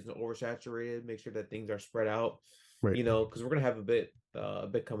market isn't oversaturated. Make sure that things are spread out. Right. Because we're gonna have a bit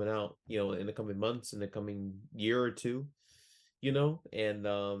coming out. In the coming months, in the coming year or two.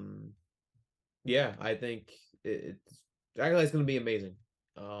 And yeah, I think it's actually it's gonna be amazing.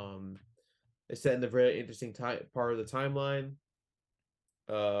 Um, it's set in a very interesting part of the timeline.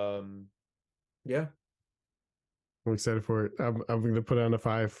 Um, yeah. I'm excited for it. I'm going to put it on a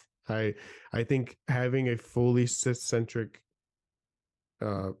 5. I think having a fully Sith centric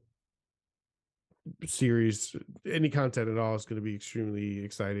uh series, any content at all, is going to be extremely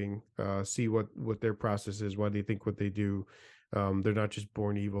exciting. See what their process is, why they think what they do. They're not just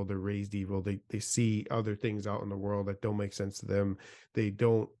born evil, they're raised evil. They see other things out in the world that don't make sense to them. They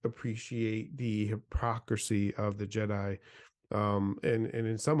don't appreciate the hypocrisy of the Jedi. And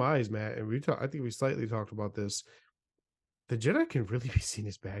in some eyes, Matt, and I think we slightly talked about this, the Jedi can really be seen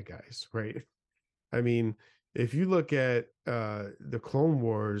as bad guys, right? I mean, if you look at the Clone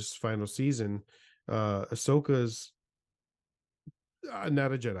Wars final season, Ahsoka's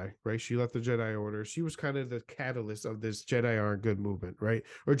not a Jedi, right? She left the Jedi Order. She was kind of the catalyst of this Jedi aren't good movement, right?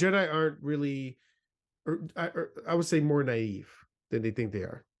 Or Jedi aren't really, or I would say more naive than they think they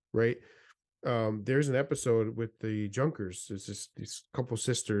are, right? There's an episode with the Junkers. It's just these couple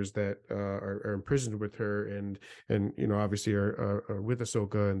sisters that are imprisoned with her, and obviously are with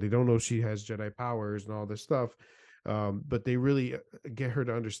Ahsoka, and they don't know she has Jedi powers and all this stuff. But they really get her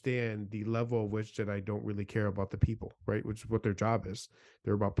to understand the level of which Jedi don't really care about the people, right? Which is what their job is.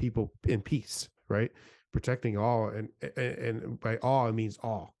 They're about people in peace, right? Protecting all, and by all it means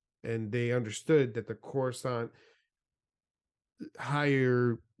all. And they understood that the Coruscant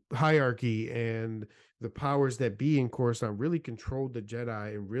higher hierarchy and the powers that be in Coruscant really controlled the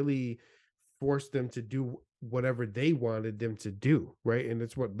Jedi and really forced them to do whatever they wanted them to do, right? And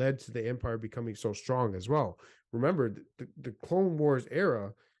it's what led to the Empire becoming so strong as well. Remember, the Clone Wars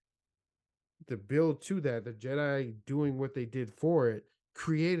era, the build to that, the Jedi doing what they did for it,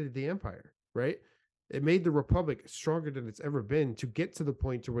 created the Empire, right? It made the Republic stronger than it's ever been to get to the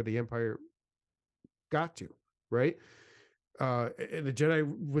point to where the Empire got to, right? And the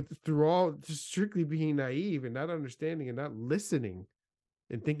Jedi, through all just strictly being naive and not understanding and not listening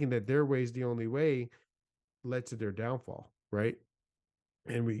and thinking that their way is the only way, led to their downfall, right?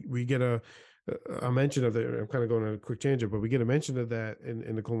 And we get a mention of it. I'm kind of going on a quick tangent, but we get a mention of that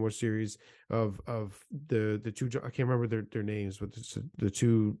in the Clone Wars series of the two, I can't remember their names, but the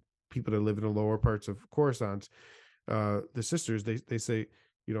two people that live in the lower parts of Coruscant, the sisters, they say,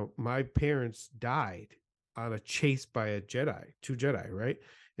 my parents died on a chase by two Jedi, right?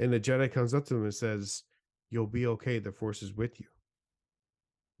 And the Jedi comes up to them and says, "You'll be okay. The Force is with you."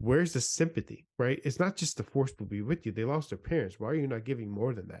 Where's the sympathy, right? It's not just the Force will be with you. They lost their parents. Why are you not giving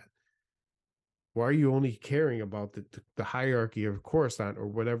more than that? Why are you only caring about the hierarchy of Coruscant or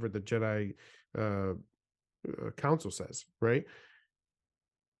whatever the Jedi council says, right?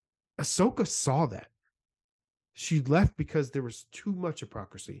 Ahsoka saw that. She left because there was too much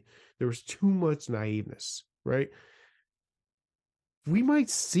hypocrisy. There was too much naiveness, right? We might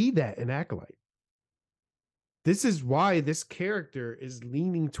see that in Acolyte. This is why this character is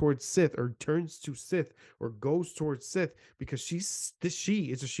leaning towards Sith or turns to Sith or goes towards Sith, because she is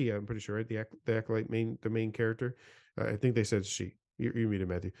a she, I'm pretty sure, right? The Acolyte the main character. I think they said she. You meet it,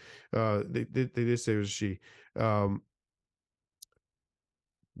 Matthew. They did say it was she.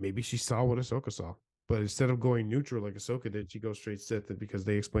 Maybe she saw what Ahsoka saw. But instead of going neutral like Ahsoka did, she goes straight Sith because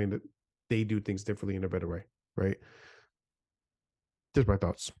they explained that they do things differently in a better way, right? Just my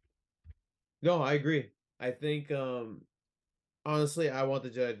thoughts. No, I agree. I think honestly, I want the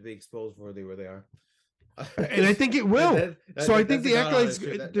Jedi to be exposed where they are. And I think it will. So I think the Acolytes.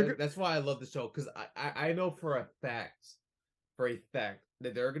 That's why I love the show, because I know for a fact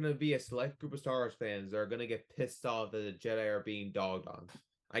that there are gonna be a select group of Star Wars fans that are gonna get pissed off that the Jedi are being dogged on.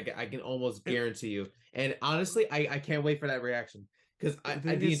 I can almost guarantee you. And honestly, I can't wait for that reaction, because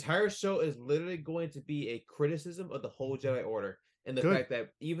the entire show is literally going to be a criticism of the whole Jedi Order and the fact that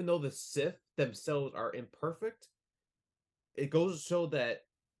even though the Sith themselves are imperfect, it goes to show that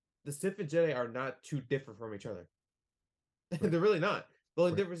the Sith and Jedi are not too different from each other. They're really not. The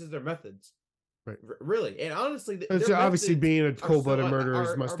only difference is their methods. Right. Really. And honestly, it's obviously being a cold-blooded so, murderer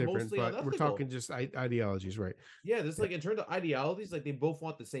is much different, but unethical. we're talking just ideologies, right? Yeah, this like in terms of ideologies, like they both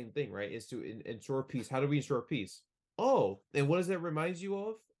want the same thing, right? Is to ensure peace. How do we ensure peace? Oh, and what does that remind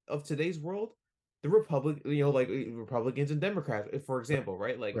you of today's world? The Republic, like Republicans and Democrats, for example,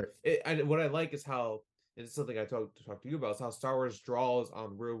 right? Like, what I like is how, and it's something I talk to you about, is how Star Wars draws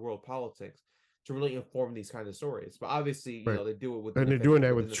on real world politics to really inform these kinds of stories. But obviously, they do it with, and they're doing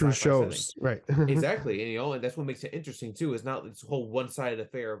that with true shows, right? Exactly, and that's what makes it interesting too. Is not this whole one-sided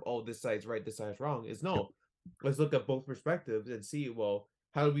affair of this side's right, this side's wrong. Is no, let's look at both perspectives and see, well,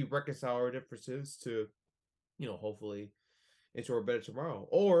 how do we reconcile our differences to, hopefully ensure a better tomorrow?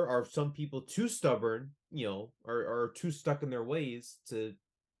 Or are some people too stubborn, are too stuck in their ways to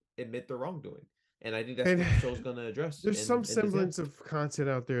admit their wrongdoing? And I think that's what the show's going to address. There's some semblance of content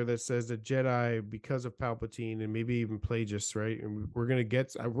out there that says that Jedi, because of Palpatine and maybe even Plagueis, right? And we're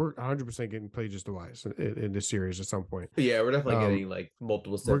 100% getting Plagueis the Wise in this series at some point. Yeah, we're definitely getting like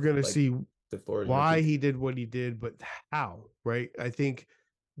multiple steps. We're going to see why he did what he did, but how, right? I think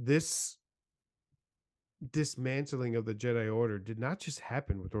this dismantling of the Jedi Order did not just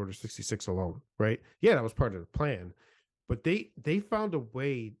happen with Order 66 alone, right? Yeah, that was part of the plan. But they found a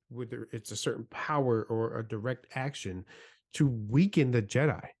way, whether it's a certain power or a direct action, to weaken the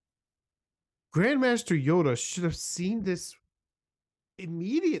Jedi. Grandmaster Yoda should have seen this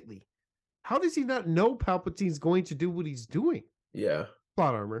immediately. How does he not know Palpatine's going to do what he's doing? Yeah.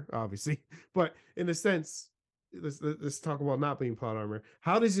 Plot armor, obviously. But in a sense, let's talk about not being plot armor.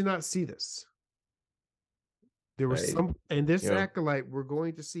 How does he not see this? There was and this acolyte, we're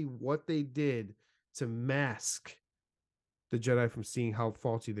going to see what they did to mask the Jedi from seeing how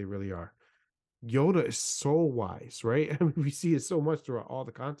faulty they really are. Yoda is so wise, right? I mean, we see it so much throughout all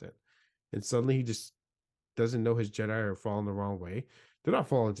the content. And suddenly he just doesn't know his Jedi are falling the wrong way. They're not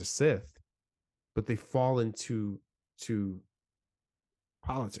falling to Sith, but they fall into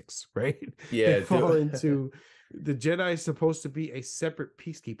politics, right? Yeah. They fall into the Jedi is supposed to be a separate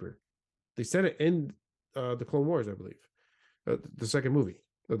peacekeeper. They said it in the Clone Wars, I believe. The second movie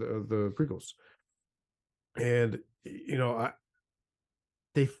of the prequels. And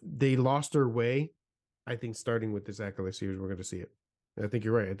they lost their way. I think starting with this Acolyte series, we're going to see it. And I think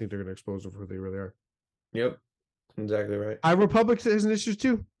you're right. I think they're going to expose them for who they really are. Yep, exactly right. High Republic has an issue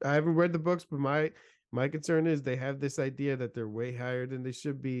too. I haven't read the books, but my concern is they have this idea that they're way higher than they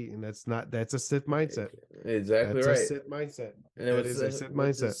should be, and that's a Sith mindset. Exactly right. A Sith mindset. And it is a Sith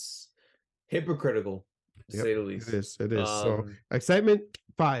mindset. Hypocritical. Say the least. It is. So excitement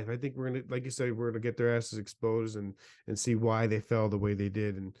 5. I think we're gonna, like you said, we're gonna get their asses exposed and see why they fell the way they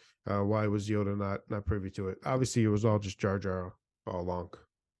did, and why was Yoda not privy to it. Obviously, it was all just Jar Jar all along.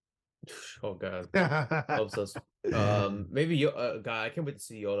 Oh God, helps us. Maybe God, I can't wait to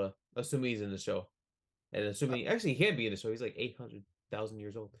see Yoda. Assuming he's in the show, and assuming actually he can't be in the show. He's like 800,000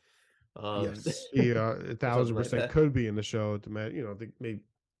 years old. Yes, he 1,000% could be in the show. Maybe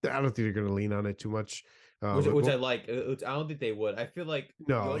I don't think they're gonna lean on it too much. Which I like. I don't think they would. I feel like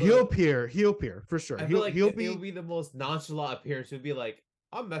no, Yoda, he'll appear for sure. He'll be the most nonchalant appearance. He'll be like,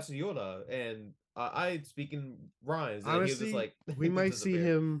 "I'm Master Yoda, and I speak in rhymes." And honestly, just like we might see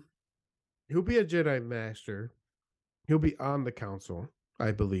him. He'll be a Jedi Master. He'll be on the Council, I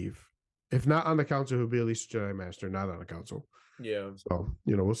believe. If not on the Council, he'll be at least a Jedi Master, not on the Council. Yeah. So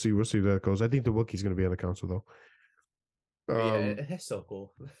we'll see. We'll see where that goes. I think the Wookiee's going to be on the Council though. Yeah, that's so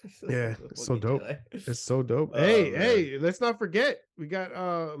cool. Yeah, it's so dope. It's so dope. Hey, let's not forget we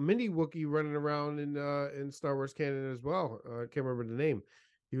got mini Wookiee running around in Star Wars canon as well. I can't remember the name.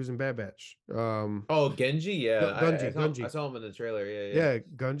 He was in Bad Batch. Genji, yeah. Gunji. I saw him in the trailer. Yeah.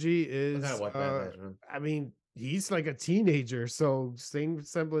 Gunji is I mean, he's like a teenager, so same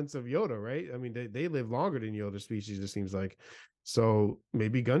semblance of Yoda, right? I mean, they live longer than Yoda species, it seems like. So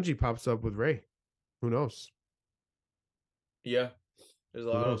maybe Gunji pops up with Rey. Who knows? Yeah, there's a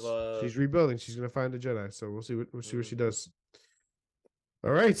lot of. She's rebuilding. She's gonna find the Jedi, so we'll see what she does. All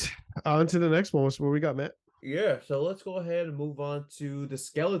right, on to the next one. What we got, Matt? Yeah, so let's go ahead and move on to the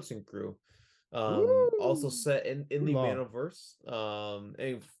Skeleton Crew. Also set in the Manoverse.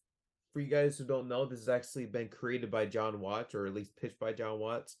 And for you guys who don't know, this has actually been created by Jon Watts, or at least pitched by Jon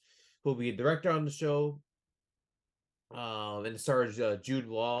Watts, who will be a director on the show. And it stars Jude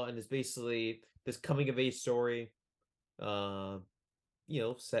Law, and it's basically this coming of age story.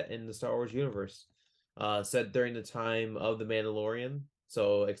 Set in the Star Wars universe. set during the time of the Mandalorian.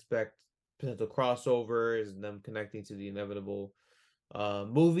 So expect potential crossovers and them connecting to the inevitable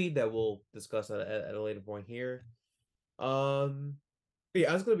movie that we'll discuss at a later point here. Yeah,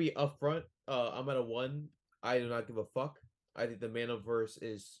 I was gonna be upfront. I'm at a 1. I do not give a fuck. I think the Manoverse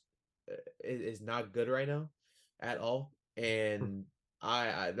is not good right now at all, and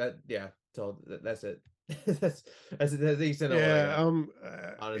I that yeah. So that's it. That's the extent of what I Yeah, got. you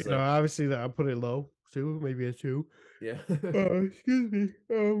know, Honestly, obviously that I'll put it low too, maybe a 2. yeah. Excuse me.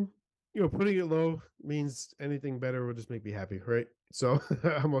 You know, putting it low means anything better will just make me happy, right? So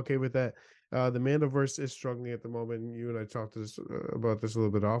I'm okay with that. The Mandoverse is struggling at the moment. You and I talked about this a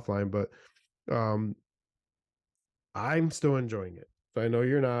little bit offline, but um, I'm still enjoying it. So I know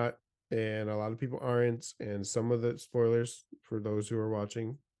you're not, and a lot of people aren't. And some of the spoilers for those who are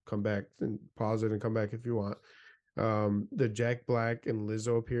watching, come back and pause it and come back if you want. The Jack Black and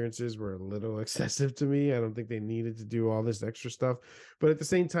Lizzo appearances were a little excessive to me. I don't think they needed to do all this extra stuff. But at the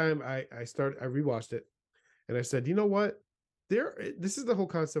same time, I rewatched it and I said, you know what? This is the whole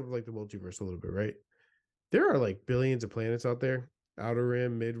concept of like the multiverse a little bit, right? There are like billions of planets out there, outer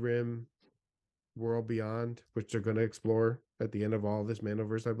rim, mid rim, world beyond, which they're going to explore at the end of all this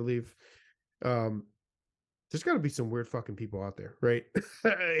Manoverse, I believe. Um, there's got to be some weird fucking people out there, right?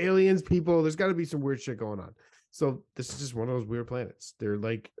 Aliens, people. There's got to be some weird shit going on. So this is just one of those weird planets. They're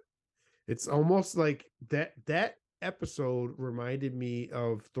like, it's almost like that episode reminded me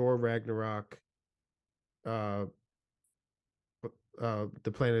of Thor Ragnarok. Uh,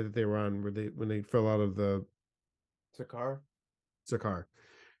 the planet that they were on, where when they fell out of the Sakar. Sakaar.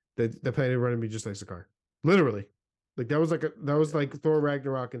 The planet reminded me just like Sakaar, literally. Like that was like Thor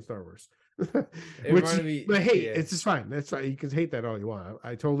Ragnarok in Star Wars. Which, Me, but hey, yeah. it's just fine. That's fine. You can hate that all you want.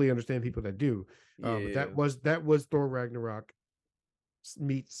 I totally understand people that do. But that was Thor Ragnarok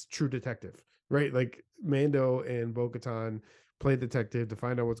meets True Detective, right? Like Mando and Bo-Katan play detective to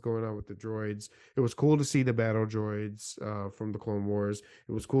find out what's going on with the droids. It was cool to see the battle droids from the Clone Wars.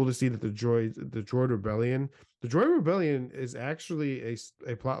 It was cool to see that the Droid Rebellion, is actually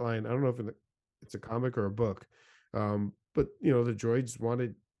a plot line. I don't know if it's a comic or a book, but you know the droids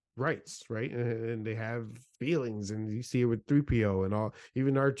wanted rights, right? And they have feelings, and you see it with 3PO and all.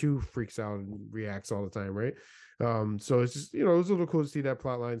 Even R2 freaks out and reacts all the time, right? So it's just, you know, it was a little cool to see that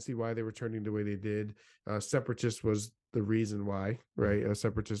plot line, see why they were turning the way they did. Separatist was the reason why, right?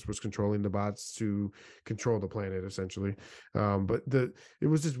 Separatist was controlling the bots to control the planet, essentially. But it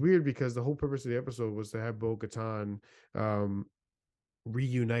was just weird because the whole purpose of the episode was to have Bo-Katan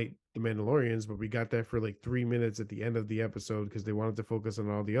reunite the Mandalorians, but we got that for like 3 minutes at the end of the episode because they wanted to focus on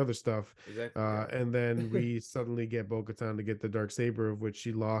all the other stuff. Exactly. And then we suddenly get Bo-Katan to get the dark saber, of which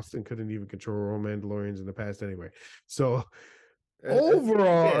she lost and couldn't even control her own Mandalorians in the past anyway. So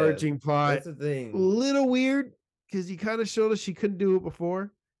overall arching plot, that's the thing. a little weird because he kind of showed us she couldn't do it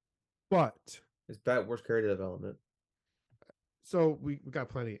before, but It's bad worst character development. So we got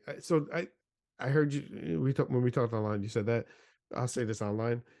plenty. So I heard you. When we talked online. You said that. I'll say this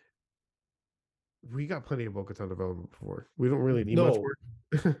online. We got plenty of Bo-Katan development before. We don't really need much work.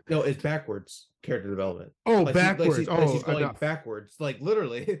 No, it's backwards character development. Oh, like backwards. She's going backwards, like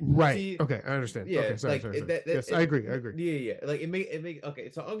literally. Right. Okay, I understand. Yeah. Okay, sorry. Yes, I agree. Yeah. Like it make. Okay,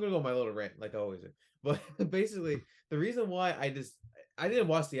 so I'm gonna go on my little rant, like I always do. But basically, the reason why I didn't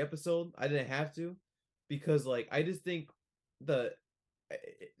watch the episode, I didn't have to, because like I just think the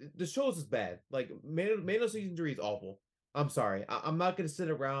show is bad. Like Mando season 3 is awful. I'm sorry. I'm not gonna sit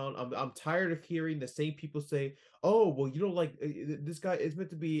around. I'm tired of hearing the same people say, "Oh, well, you don't like this guy is meant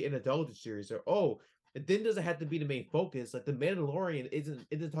to be an adult series," or "Oh, Din doesn't have to be the main focus." Like the Mandalorian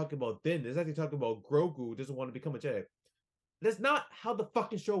isn't talking about Din. It's actually talking about Grogu who doesn't want to become a Jedi. That's not how the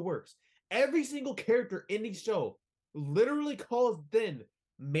fucking show works. Every single character in the show literally calls Din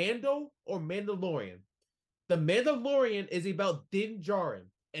Mando or Mandalorian. The Mandalorian is about Din Djarin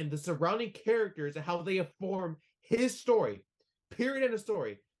and the surrounding characters and how they inform his story. Period. End of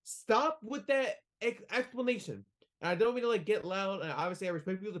story. Stop with that explanation. And I don't mean to like get loud. And obviously, I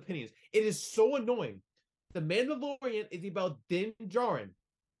respect people's opinions. It is so annoying. The Mandalorian is about Din Djarin.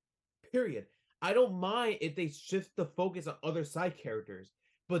 Period. I don't mind if they shift the focus on other side characters,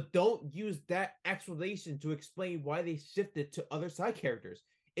 but don't use that explanation to explain why they shifted to other side characters.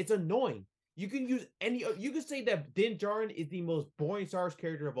 It's annoying. You can use you can say that Din Djarin is the most boring Star Wars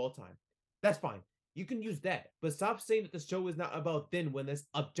character of all time. That's fine. You can use that, but stop saying that the show is not about Din when that's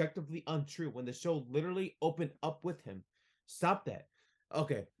objectively untrue. When the show literally opened up with him, stop that.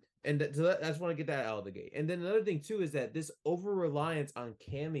 Okay, and so I just want to get that out of the gate. And then another thing too is that this over reliance on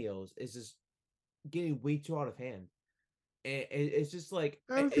cameos is just getting way too out of hand. And it's just like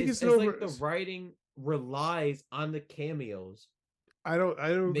I don't think it's like the writing. relies on the cameos I don't to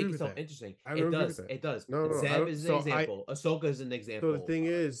agree make with it so that. interesting. I It don't agree with does. that. It does. No, I Zeb don't. is an So example. Ahsoka is an so example. the thing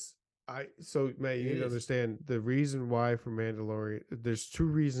is, so man, you It need to is. understand the reason why for Mandalorian. There's two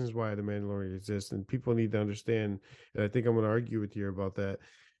reasons why the Mandalorian exists, and people need to understand. And I think I'm going to argue with you about that.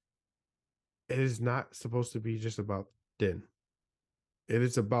 It is not supposed to be just about Din. It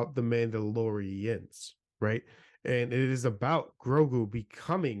is about the Mandalorians, right? And it is about Grogu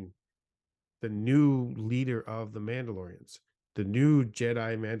becoming the new leader of the Mandalorians, the new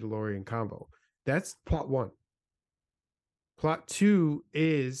Jedi Mandalorian combo. That's plot one. Plot two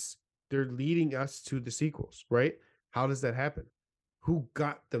is they're leading us to the sequels, right? How does that happen? Who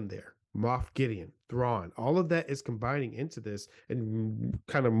got them there? Moff Gideon, Thrawn, all of that is combining into this and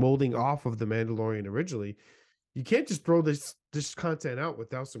kind of molding off of the Mandalorian originally. You can't just throw this content out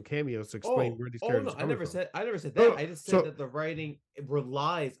without some cameos to explain where these characters No, are coming from. I never said No, that. no, I just said so that the writing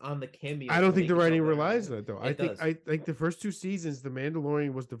relies on the cameos. I don't to think the make it so writing good. relies on it though. It does. I think the first two seasons, The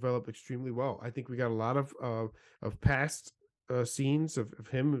Mandalorian was developed extremely well. I think we got a lot of past scenes of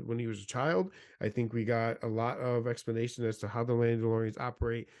him when he was a child. I think we got a lot of explanation as to how the Mandalorians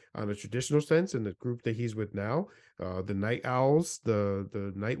operate on a traditional sense in the group that he's with now. The Night Owls,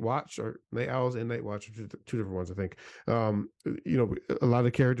 the Night Watch, or Night Owls and Night Watch are two different ones, I think. You know, a lot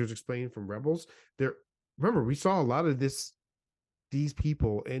of characters explained from Rebels. There, remember, we saw a lot of these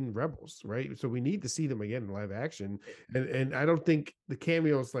people in Rebels, right? So we need to see them again in live action. And I don't think the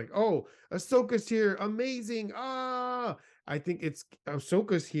cameo's like, oh, Ahsoka's here, amazing. Ah, I think it's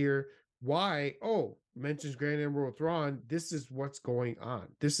Ahsoka's here. Why? Oh, mentions Grand Admiral Thrawn. This is what's going on.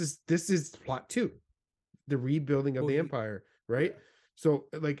 This is plot two, the rebuilding of the Empire, right? So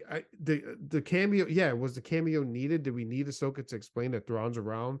like the cameo, yeah, was the cameo needed? Did we need Ahsoka to explain that Thrawn's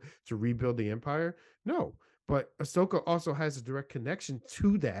around to rebuild the Empire? No. But Ahsoka also has a direct connection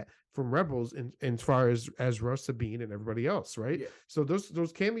to that from Rebels, in as far as Russ Sabine and everybody else, right? Yeah. So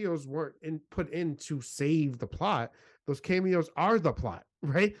those cameos weren't put in to save the plot. Those cameos are the plot,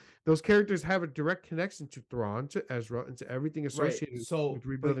 right? Those characters have a direct connection to Thrawn, to Ezra, and to everything associated with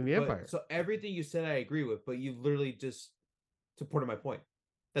rebuilding the Empire. So everything you said, I agree with, but you literally just supported my point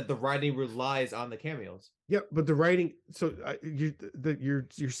that the writing relies on the cameos. Yeah, but the writing, so you're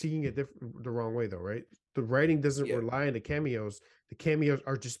seeing it the wrong way though, right? The writing doesn't rely on the cameos. The cameos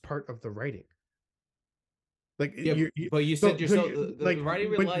are just part of the writing. Like but you said yourself, the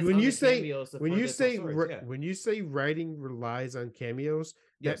writing relies on the cameos. When you say writing relies on cameos,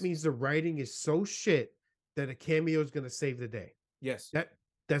 that means the writing is so shit that a cameo is going to save the day. Yes,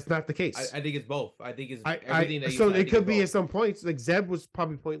 that's not the case. I think it's both. I think it's everything that you said. So it could be at some points. Like Zeb was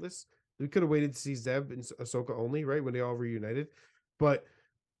probably pointless. We could have waited to see Zeb and Ahsoka only, right, when they all reunited. But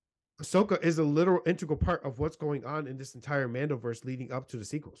Ahsoka is a literal integral part of what's going on in this entire Mandoverse leading up to the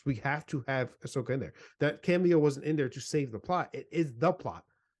sequels. We have to have Ahsoka in there. That cameo wasn't in there to save the plot. It is the plot.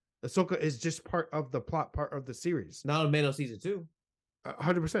 Ahsoka is just part of the plot, part of the series. Not in Mando season 2.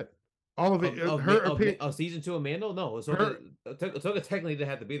 100%. All of it. Of season 2 of Mando? No. Ahsoka technically didn't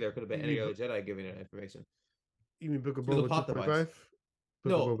have to be there. Could have been any other Jedi giving that information. You mean Book of Boba 2.5?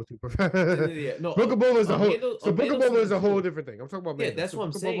 No, Book of Boba is a whole. So Book of Boba is a whole different thing. I'm talking about. Yeah, that's what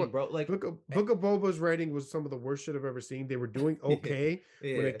I'm saying, bro. Like Book of Boba's writing was some of the worst shit I've ever seen. They were doing okay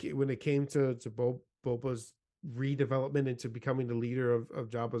when it came to Boba's redevelopment into becoming the leader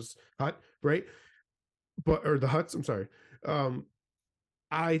of Jabba's hut, right? Or the huts. I'm sorry.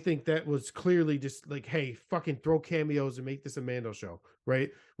 I think that was clearly just like, hey, fucking throw cameos and make this a Mando show, right?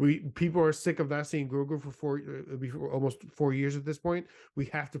 People are sick of not seeing Grogu for almost 4 years at this point. We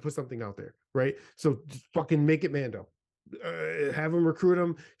have to put something out there, right? So just fucking make it Mando. Have him recruit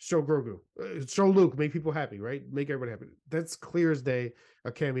him. Show Grogu. Show Luke. Make people happy, right? Make everybody happy. That's clear as day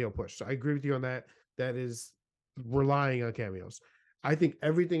a cameo push. So I agree with you on that. That is relying on cameos. I think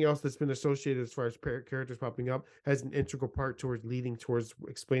everything else that's been associated as far as characters popping up has an integral part towards leading towards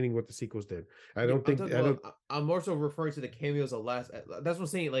explaining what the sequels did. I'm more so referring to the cameos of last. That's what I'm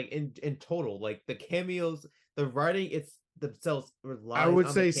saying. Like in total, like the cameos, the writing it's themselves relies. I would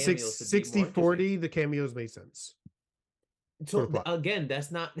on say the 60-40. The cameos made sense. So again,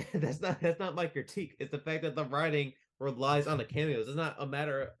 that's not my critique. It's the fact that the writing relies on the cameos. It's not a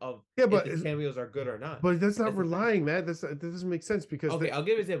matter of if the cameos are good or not. But that's not relying, man. That doesn't make sense because I'll give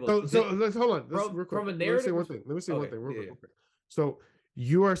you an example. So let's hold on. From a narrative. Let me say one thing. Real quick. So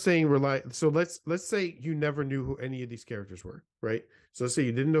you are saying rely. So let's say you never knew who any of these characters were, right? So let's say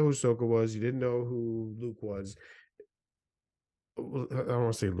you didn't know who Ahsoka was, you didn't know who Luke was. I don't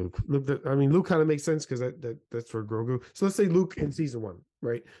want to say Luke. Luke kind of makes sense because that's for Grogu. So let's say Luke in season 1,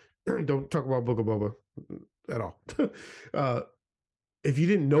 right? Don't talk about Book of Boba at all. if you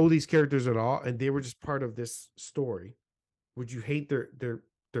didn't know these characters at all and they were just part of this story, would you hate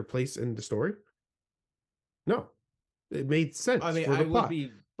their place in the story? No, it made sense I mean, for I the would plot.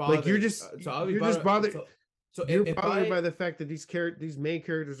 be Like you're bothered. just So I'll be you're just bothered. So You're if bothered I by the fact that these main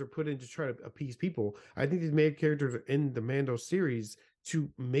characters are put in to try to appease people. I think these main characters are in the Mando series to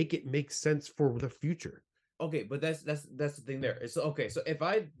make it make sense for the future. okay, but that's the thing there. It's okay. So if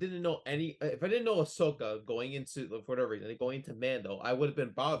I didn't know if I didn't know Ahsoka going into for whatever reason, going into Mando, I would have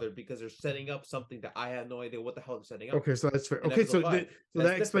been bothered because they're setting up something that I had no idea what the hell they're setting up. Okay, so that's fair. in Okay, episode so five. so That's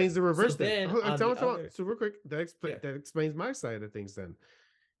that explains the different. reverse. So Then then on the other, so real quick, that yeah. that explains my side of things. Then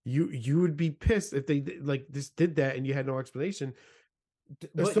you would be pissed if they like just did that and you had no explanation.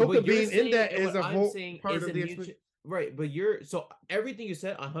 Ahsoka What you're being in saying that and is what a I'm whole saying part of isn't the mutual, explanation. right? But you're so everything you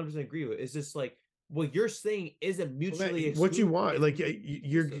said, I 100% agree with. It's just like what you're saying isn't Well, mutually that- what you exclusive. want, It's like you're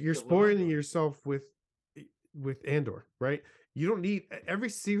exclusive you're to what I'm spoiling doing. yourself with Andor, right? You don't need every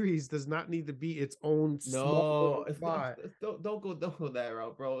series does not need to be its own small No, little plot. don't go that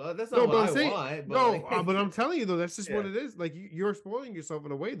route, bro. That's No, not but what I'm I saying want. But no, like, but I'm telling you though, that's just what Yeah. it is. Like you're spoiling yourself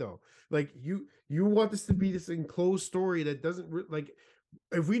in a way though. Like you want this to be this enclosed story that doesn't like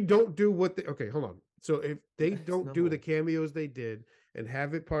if we don't do what they okay, hold on. So if they don't do the No. cameos they did and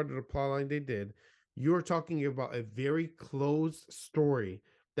have it part of the plot line they did, you're talking about a very closed story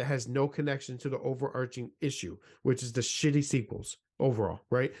that has no connection to the overarching issue, which is the shitty sequels overall,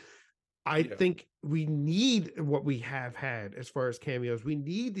 right? I Yeah. think we need what we have had as far as cameos. We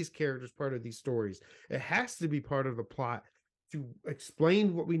need these characters part of these stories. It has to be part of the plot to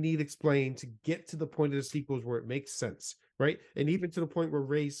explain what we need explained to get to the point of the sequels where it makes sense, right? And even to the point where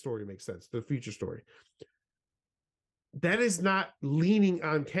Rey's story makes sense, the future story. That is not leaning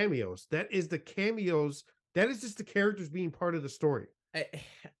on cameos. That is the cameos. That is just the characters being part of the story.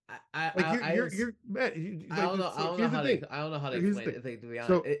 I You're Matt. I don't know. I don't know how to. I don't know how to Here's explain the it. Like, to be honest,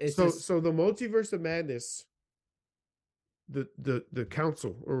 So it's so just so the multiverse of madness, the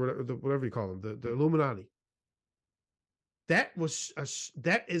council or whatever you call them, the Illuminati. That was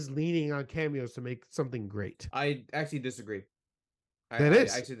that is leaning on cameos to make something great. I actually disagree. That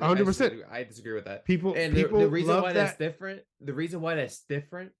is 100%. I disagree with that. People And people the reason love why that. that's different, the reason why that's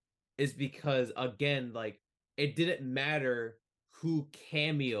different is because again, like it didn't matter who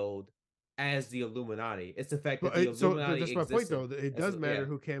cameoed as the Illuminati. It's the fact that the So Illuminati that's my point existed. though. It And does so, matter yeah.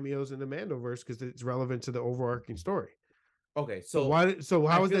 who cameos in the Mandoverse because it's relevant to the overarching story. Okay, So so why? So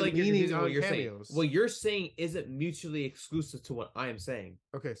I how is feel that like you're leaning confusing on what you're saying. cameos? What you're saying isn't mutually exclusive to what I am saying.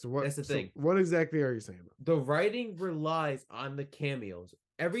 Okay, so what? That's the so thing. what exactly are you saying? The writing relies on the cameos.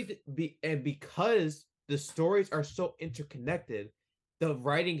 And because the stories are so interconnected, the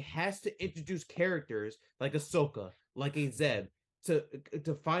writing has to introduce characters like Ahsoka, like a Zeb, to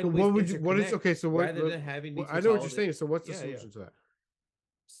find So ways what to would you? What is interconnect okay? So what? rather than having these. I know what you're saying. consolidated- So what's the Yeah, yeah. solution to that?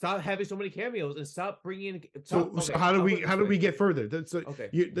 Stop having so many cameos and stop bringing. So, okay, how do I'll we put it how this do we way. get further? That's Okay, that's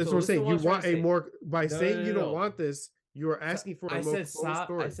so what I'm listen to saying. what You I'm trying want to a say. more by saying you don't No. want this. You are asking for a I more said closed stop.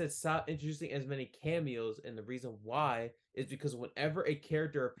 story. I said stop introducing as many cameos, and the reason why is because whenever a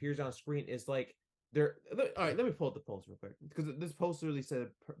character appears on screen, it's like they're. All right, let me pull up the post real quick because this post really said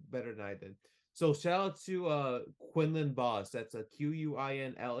it better than I did. So shout out to Quinlan Boss. That's a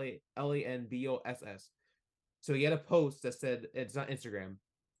QUINLANBOSS. So he had a post that said it's on Instagram.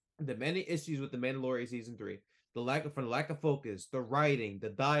 The many issues with the Mandalorian season 3, the lack of focus, the writing, the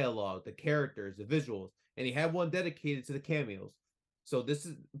dialogue, the characters, the visuals, and he had one dedicated to the cameos. So this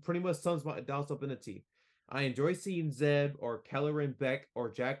is pretty much sums my down up in a T. I enjoy seeing Zeb or Kelleran Beck or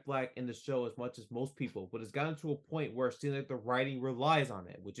Jack Black in the show as much as most people, but it's gotten to a point where it seems like the writing relies on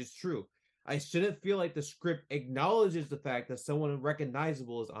it, which is true. I shouldn't feel like the script acknowledges the fact that someone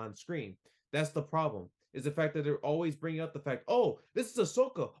recognizable is on screen. That's the problem. Is the fact that they're always bringing up the fact, oh, this is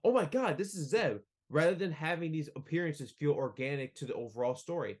Ahsoka. Oh my God, this is Zeb. Rather than having these appearances feel organic to the overall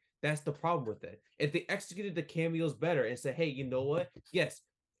story. That's the problem with it. If they executed the cameos better and said, hey, you know what? Yes,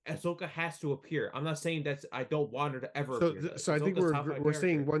 Ahsoka has to appear. I'm not saying that I don't want her to ever appear. So I think we're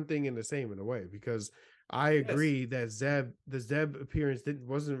saying one thing in the same in a way because I agree that the Zeb appearance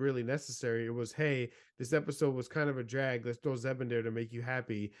wasn't really necessary. It was, hey, this episode was kind of a drag. Let's throw Zeb in there to make you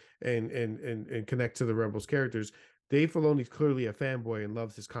happy and connect to the Rebels characters. Dave Filoni's clearly a fanboy and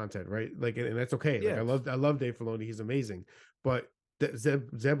loves his content, right? Like, and that's okay. Like, Yeah. I love Dave Filoni. He's amazing. But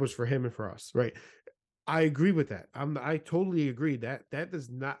Zeb was for him and for us, right? I agree with that. I totally agree that that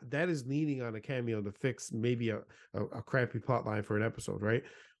is leaning on a cameo to fix maybe a crappy plot line for an episode, right?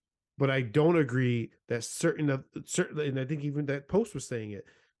 But I don't agree that certain, and I think even that post was saying it.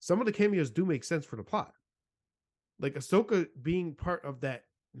 Some of the cameos do make sense for the plot, like Ahsoka being part of that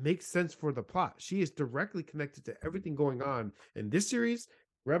makes sense for the plot. She is directly connected to everything going on in this series,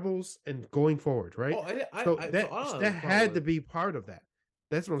 Rebels, and going forward, right? Oh, So I that that had to be part of that.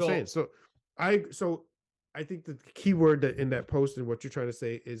 That's what I'm saying. So So I think the key word that in that post and what you're trying to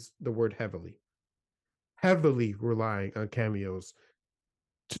say is the word heavily relying on cameos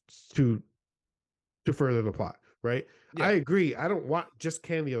to to, to further the plot, right? yeah, I agree. I don't want just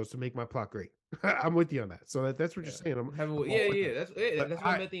cameos to make my plot great. I'm with you on that. So that's what yeah. you're saying. I'm all Yeah, with yeah. that. But That's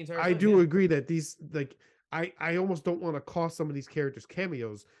what I meant the entire I time. do Yeah. agree that these like I almost don't want to call some of these characters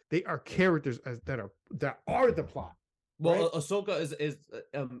cameos. They are characters that are the plot, Well, right? Ahsoka is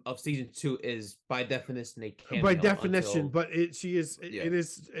of season 2 is by definition a By cameo definition, until but she is yeah. it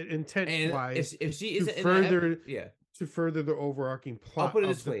is intent And wise if she to isn't in that further yeah, to further the overarching I'll plot put it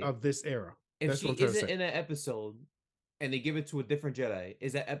this way: of this era. if That's she what I'm trying to isn't say. in that episode and they give it to a different Jedi,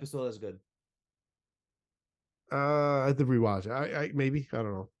 is that episode as good? I have to rewatch it. I maybe I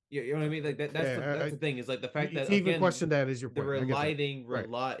don't know. You know what I mean? Like that's the thing is like the fact that To even again question that is your the point. I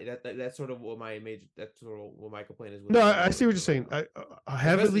get that. that's sort of what that's sort of what my complaint is with No, the I see what you're Mandalorian saying. right now.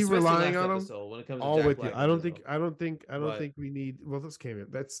 Heavily Especially relying last on them. episode when it comes to All Jack with you. Black I and don't Lizzo. think But we need. Well, this cameo.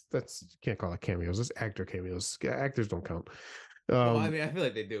 That's you can't call it cameos. It's actor cameos. Actors don't count. well, I mean, I feel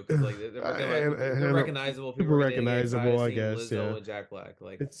like they do because like they're and recognizable. People super are getting excited recognizable, I seeing guess. Lizzo Yeah, and Jack Black.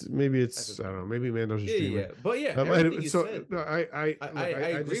 Like it's maybe that's it's the I don't thing. know. Maybe Mando's just Yeah, dreaming. yeah. But yeah, everything you So said, no, I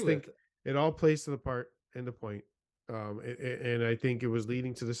agree just with. think it all plays to the part and the point. And I think it was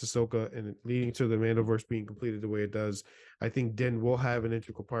leading to this Ahsoka and leading to the Mandoverse being completed the way it does. I think Din will have an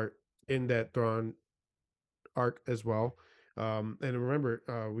integral part in that Thrawn arc as well. And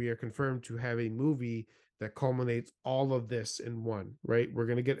remember, we are confirmed to have a movie that culminates all of this in one, right? We're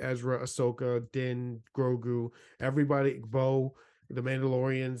gonna get Ezra, Ahsoka, Din, Grogu, everybody, Bo, the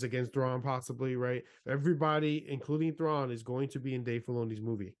Mandalorians against Thrawn, possibly, right? Everybody, including Thrawn, is going to be in Dave Filoni's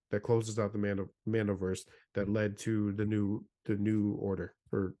movie that closes out the Mandoverse that led to the new order,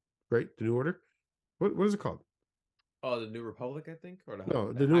 or right, the new order. What is it called? Oh, the New Republic, I think, or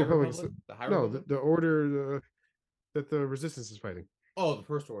No, the the New High Republic. Republic, the High No, Republic. the order that the Resistance is fighting. Oh, the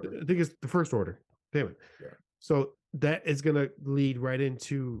First Order. I think it's the First Order. Damn it. Yeah. So that is gonna lead right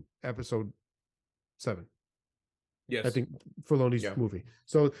into episode 7. Yes. I think Filoni's Yeah. movie.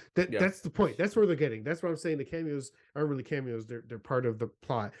 So Yeah. that's the point. That's where they're getting. That's what I'm saying. The cameos aren't really cameos. They're part of the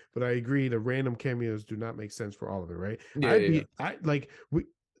plot. But I agree, the random cameos do not make sense for all of it, right? Yeah, I like we.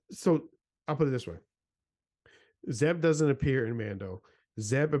 So I'll put it this way: Zeb doesn't appear in Mando.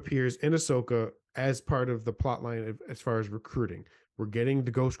 Zeb appears in Ahsoka as part of the plot line as far as recruiting. We're getting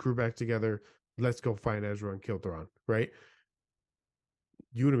the Ghost crew back together. Let's go find Ezra and kill Thrawn, right?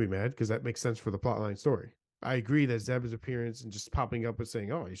 You wouldn't be mad because that makes sense for the plotline story. I agree that Zeb's appearance and just popping up and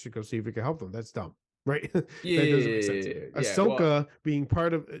saying, "Oh, you should go see if we can help them." That's dumb, right? That doesn't make sense. Ahsoka being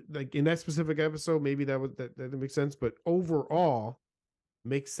part of like in that specific episode, maybe that didn't make sense, but overall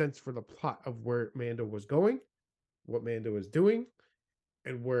makes sense for the plot of where Mando was going, what Mando is doing,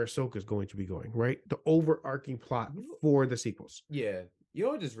 and where Ahsoka is going to be going, right? The overarching plot for the sequels. Yeah. You know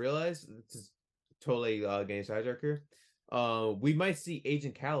what I just realized? This is totally getting sidetracked here. We might see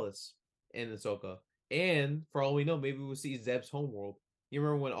Agent Callus in Ahsoka. And for all we know, maybe we'll see Zeb's homeworld. You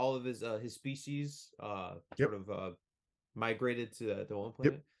remember when all of his species sort of migrated to the one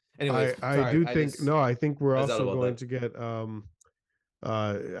planet? Anyways, I think we're I thought also about going that. to get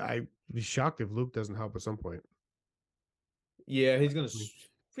I'd be shocked if Luke doesn't help at some point. Yeah,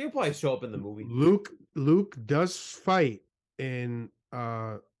 he'll probably show up in the movie. Luke does fight in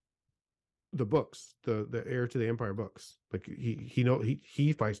the books, the Heir to the Empire books. Like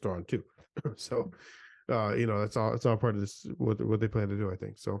he fights Thrawn too. So it's all part of this what they plan to do, I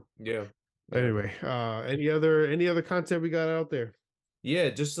think. So Yeah. anyway, any other content we got out there? Yeah,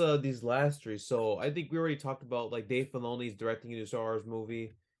 just these last 3. So I think we already talked about like Dave Filoni's directing a new Star Wars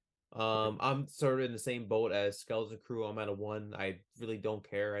movie. I'm sort of in the same boat as Skeleton Crew. I'm at a 1. I really don't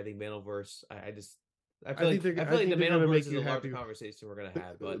care. I think Mandoverse. I feel like the Mandoverse is a larger conversation we're gonna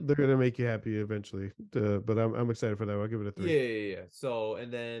have, but they're gonna make you happy eventually. But I'm excited for that. I'll give it a 3. Yeah. So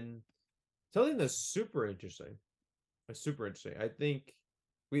and then something that's super interesting. I think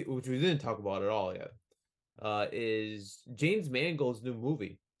which we didn't talk about at all yet. Is James Mangold's new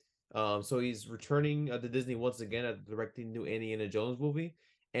movie. So he's returning to Disney once again at directing new Indiana Jones movie,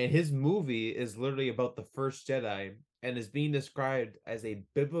 and his movie is literally about the first Jedi and is being described as a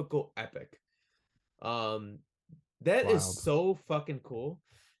biblical epic. That is so fucking cool,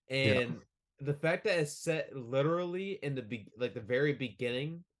 and the fact that it's set literally in the very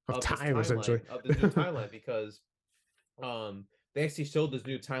beginning of time, essentially, of this new timeline, because they actually showed this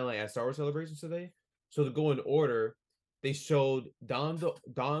new timeline at Star Wars Celebrations today. So to go in order, they showed Dawn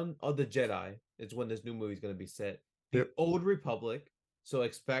of the Jedi is when this new movie is going to be set. The Yep. Old Republic, so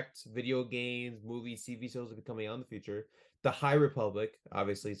expect video games, movies, TV shows to be coming out in the future. The High Republic,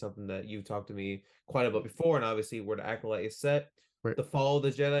 obviously something that you've talked to me quite about before, and obviously where the Acolyte is set. Right. The Fall of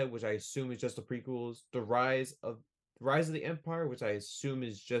the Jedi, which I assume is just the prequels. The Rise of the Empire, which I assume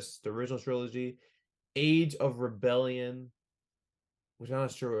is just the original trilogy. Age of Rebellion, which I'm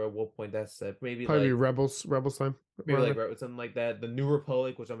not sure at what point that's set. Maybe Probably like Rebels time. maybe around like there. something like that. The New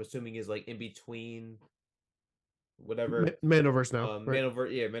Republic, which I'm assuming is like in between whatever. Manoverse now. Right.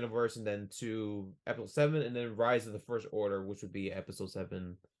 Manoverse, and then to episode 7, and then Rise of the First Order, which would be episode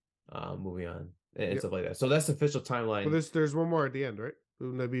 7, moving on and Yep. stuff like that. So that's the official timeline. Well, there's one more at the end, right?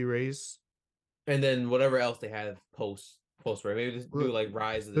 Wouldn't that be Rey's? And then whatever else they have post right. Maybe just do Well, like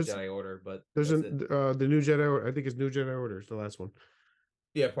Rise of the there's- Jedi Order, but There's that's an it. the new Jedi. I think it's New Jedi Order is the last one.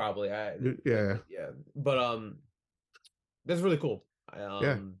 Yeah, probably. Yeah. But that's really cool.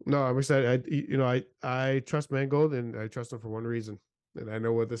 Yeah. No, I'm excited. I trust Mangold, and I trust him for one reason, and I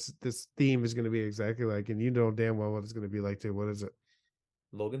know what this theme is going to be exactly like, and you know damn well what it's going to be like too. What is it?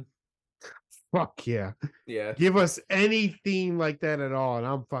 Logan. Fuck yeah! Yeah. Give us any theme like that at all, and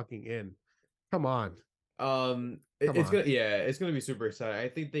I'm fucking in. Come on. It's gonna be super exciting. I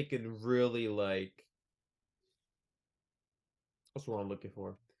think they can really like. What's what I'm looking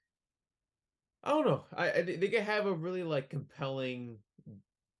for? I don't know. They could have a really like compelling,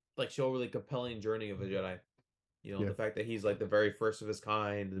 show a really compelling journey of a Jedi. You know, Yeah. the fact that he's like the very first of his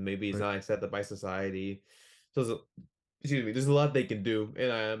kind, and maybe he's Right. not accepted by society. So there's a lot they can do,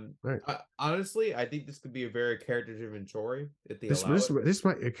 and Right. honestly, I think this could be a very character-driven story if they This allow it. this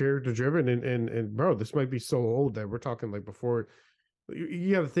might be character driven, and bro, this might be so old that we're talking like before.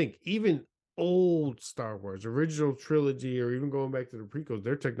 You have to think, even old Star Wars, original trilogy, or even going back to the prequels,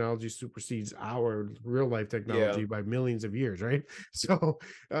 their technology supersedes our real life technology by millions of years, right? So,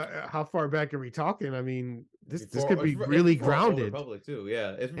 how far back are we talking? I mean, this could be really Before Old grounded. Republic too,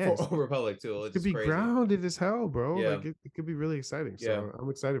 yeah. It's Yeah, before Old Republic too. It It's could be crazy. grounded as hell, bro. Yeah. Like it could be really exciting. So Yeah. I'm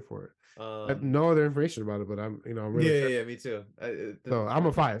excited for it. I have Um, no other information about it, but I'm really excited. yeah, me too. So I'm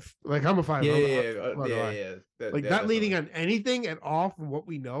a 5. Like I'm a 5. I'm not gonna lie. yeah. Like not leading on anything at all from what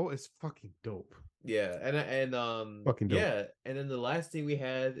we know is fucking dope. Yeah, and Fucking dope. yeah, and then the last thing we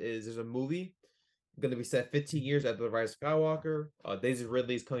had is there's a movie gonna be set 15 years after the Rise of Skywalker. Daisy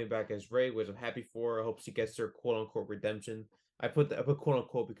Ridley's coming back as Rey, which I'm happy for. I hope she gets her quote unquote redemption. I put quote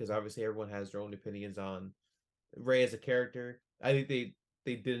unquote because obviously everyone has their own opinions on Rey as a character. I think they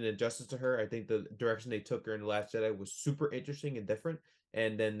did an injustice to her. I think the direction they took her in The Last Jedi was super interesting and different.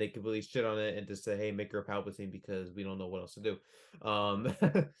 And then they completely shit on it and just say, "Hey, make her a Palpatine because we don't know what else to do."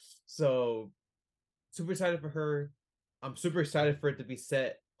 So super excited for her. I'm super excited for it to be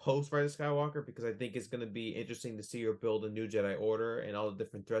set post Rise of Skywalker because I think it's going to be interesting to see her build a new Jedi Order and all the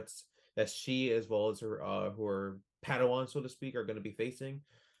different threats that she, as well as her Padawan, so to speak, are going to be facing.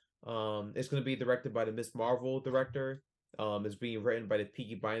 It's going to be directed by the Miss Marvel director. It's being written by the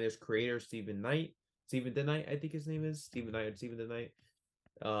Peaky Blinders creator Stephen DeKnight, I think his name is Stephen Knight or Stephen DeKnight.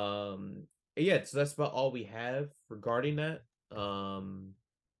 Yeah, so that's about all we have regarding that.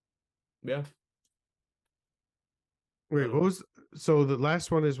 Yeah. Wait, what was so the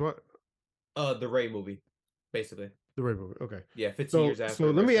last one is what? The Rey movie, basically. The Ray movie. Okay. Yeah, 15 So years after. so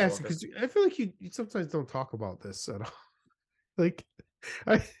let Rise me of ask you, Skywalker. because I feel like you sometimes don't talk about this at all. Like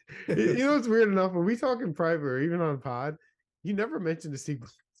I you know it's weird enough when we talk in private or even on pod, you never mention the sequel.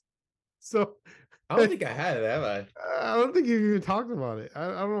 So I don't think I have I? I don't think you've even talked about it. I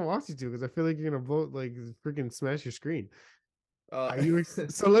don't want you to because I feel like you're gonna blow like freaking smash your screen. Are you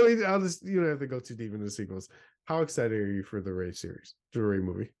so I'll just you don't have to go too deep into the sequels. How excited are you for the Ray series, the Ray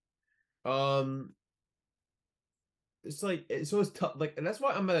movie? It's like so it's tough. Like, and that's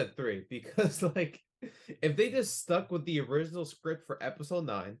why I'm at a 3 because like if they just stuck with the original script for episode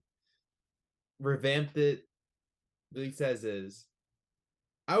 9, revamped it, released as is,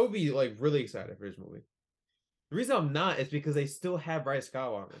 I would be like really excited for this movie. The reason I'm not is because they still have Rise of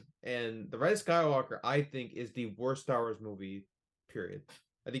Skywalker, and the Rise of Skywalker I think is the worst Star Wars movie. Period.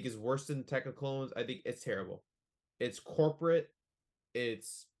 I think it's worse than Attack of Clones. I think it's terrible. It's corporate.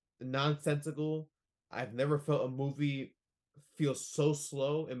 It's nonsensical. I've never felt a movie feel so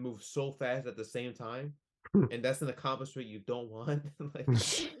slow and move so fast at the same time. And that's an accomplishment you don't want. Like,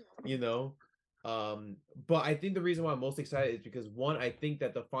 you know. But I think the reason why I'm most excited is because one, I think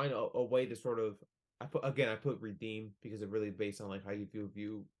that they'll find a way to sort of I put redeem because it really based on like how you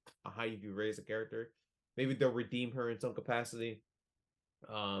view Rey as a character. Maybe they'll redeem her in some capacity.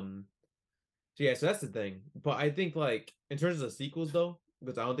 So that's the thing. But I think like in terms of the sequels though,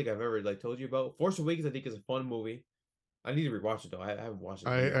 because I don't think I've ever like told you about Force Awakens, I think is a fun movie. I need to rewatch it though. I haven't watched it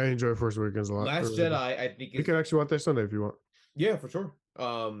in I years. enjoy Force Awakens a lot. Last Jedi, I think We is could actually watch that Sunday if you want. yeah, for sure.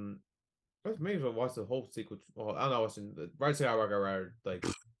 I may as well watch the whole sequence. Well, I'm not watching the Rise of Skywalker. I'd rather like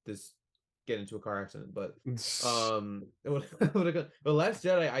this get into a car accident, but the Last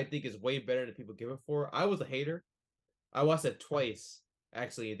Jedi I think is way better than people give it for. I was a hater. I watched it twice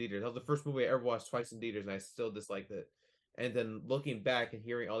actually in theaters. That was the first movie I ever watched twice in theaters, and I still disliked it. And then looking back and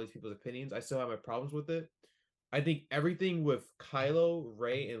hearing all these people's opinions, I still have my problems with it. I think everything with Kylo,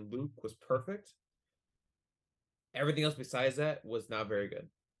 Rey, and Luke was perfect. Everything else besides that was not very good.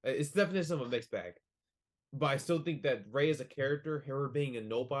 It's the definition of a mixed bag. But I still think that Rey as a character, her being a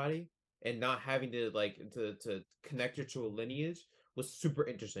nobody and not having to to connect her to a lineage was super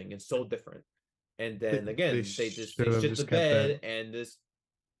interesting and so different. And then again, they should shit have the just kept bed that. and this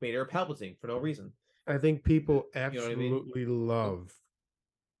made her Palpatine for no reason. I think people You know what I mean? absolutely love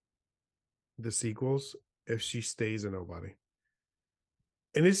the sequels if she stays a nobody.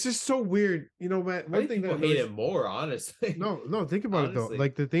 And it's just so weird, you know, Matt. I One think thing people that hate annoys, it more, honestly. no, think about it though. Honestly.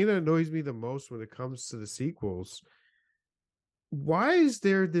 Like the thing that annoys me the most when it comes to the sequels, why is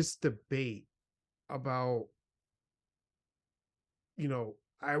there this debate about, you know,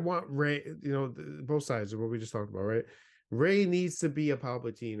 I want Rey, you know, both sides of what we just talked about, right? Rey needs to be a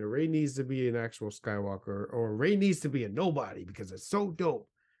Palpatine, or Rey needs to be an actual Skywalker, or Rey needs to be a nobody because it's so dope.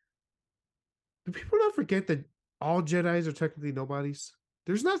 Do people not forget that all Jedis are technically nobodies?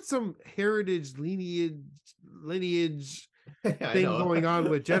 There's not some heritage lineage thing going on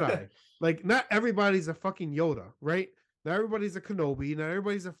with Jedi. Like, not everybody's a fucking Yoda, right? Not everybody's a Kenobi. Not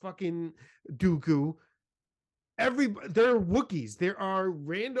everybody's a fucking Dooku. There are Wookiees. There are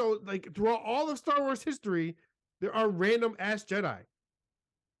random, like throughout all of Star Wars history, there are random ass Jedi.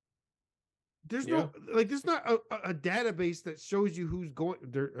 There's there's not a database that shows you who's going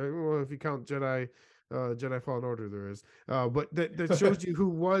there. I don't know if you count Jedi Fallen Order, there is, but that shows you who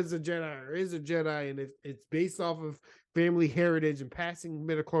was a Jedi or is a Jedi, and it's based off of family heritage and passing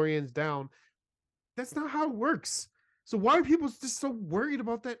midichlorians down. That's not how it works. So why are people just so worried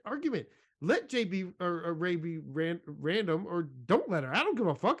about that argument? Let JB or Rey be random, or don't let her. I don't give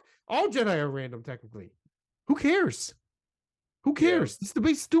a fuck. All Jedi are random, technically. Who cares? Who cares? This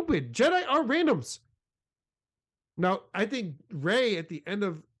debate's stupid. Jedi are randoms. Now, I think Rey at the end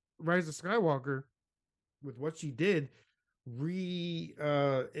of Rise of Skywalker, with what she did,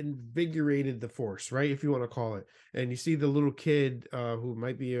 invigorated the Force, right? If you want to call it. And you see the little kid who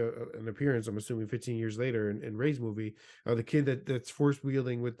might be an appearance, I'm assuming 15 years later in Rey's movie, the kid that's force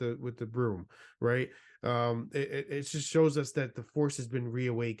wielding with the broom, right? It just shows us that the Force has been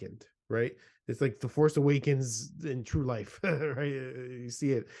reawakened, right? It's like the Force Awakens in true life, right? You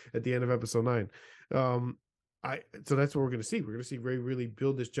see it at the end of Episode 9. So that's what we're going to see. We're going to see Rey really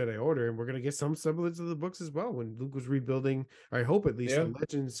build this Jedi Order, and we're going to get some semblance of the books as well. When Luke was rebuilding, I hope at least the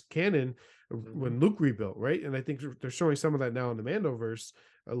Legends canon, when Luke rebuilt, right? And I think they're showing some of that now in the Mandoverse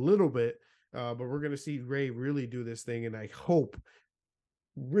a little bit, but we're going to see Rey really do this thing, and I hope,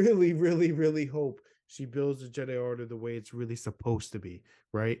 really, really, really hope she builds the Jedi Order the way it's really supposed to be,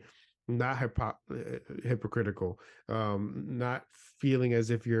 right? Not hypocritical, not feeling as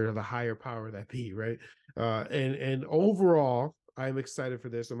if you're the higher power that be, right? And overall, I'm excited for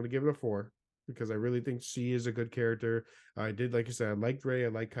this. I'm going to give it a 4 because I really think she is a good character. I did, like you said, I liked Rey, I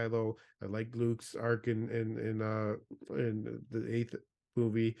like Kylo, I like Luke's arc in the 8th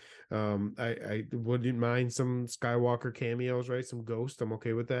movie. I wouldn't mind some Skywalker cameos, right? Some Ghost, I'm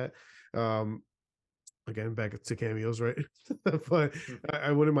okay with that. Again, back to cameos, right? But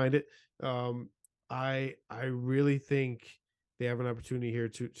I wouldn't mind it. I really think they have an opportunity here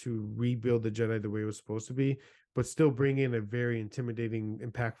to rebuild the Jedi the way it was supposed to be, but still bring in a very intimidating,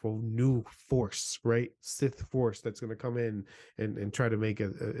 impactful new force, right? Sith force that's going to come in and try to make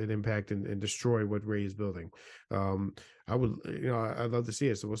an impact and destroy what Rey is building. I would, I'd love to see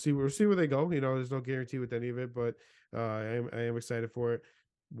it. So we'll see where they go. There's no guarantee with any of it, but I am excited for it.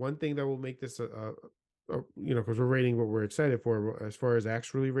 One thing that will make this because we're rating what we're excited for, as far as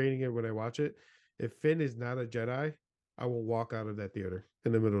actually rating it when I watch it, if Finn is not a Jedi, I will walk out of that theater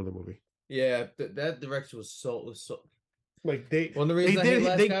in the middle of the movie. Yeah, that direction was so like one of the reasons I hate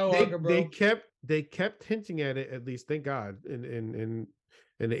Last Skywalker, bro. They kept hinting at it, at least, thank God, in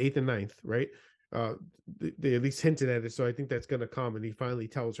the 8th and 9th, right? They at least hinted at it, so I think that's gonna come, and he finally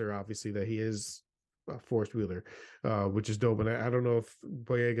tells her, obviously, that he is a force wielder, which is dope. And I don't know if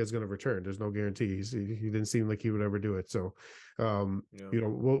Boyega is going to return. There's no guarantees. He didn't seem like he would ever do it. So,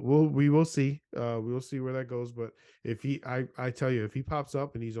 we will see. We will see where that goes. But if I tell you, if he pops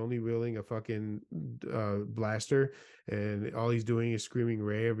up and he's only wielding a fucking blaster and all he's doing is screaming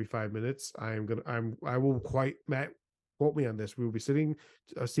Rey every 5 minutes, I will quote me on this. We will be sitting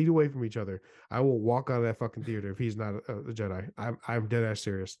a seat away from each other. I will walk out of that fucking theater if he's not a Jedi. I'm dead ass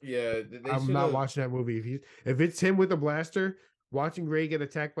serious. Yeah, they I'm should not have. watching that movie. If it's him with a blaster, watching Ray get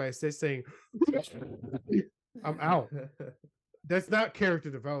attacked by a Sith saying, I'm out. That's not character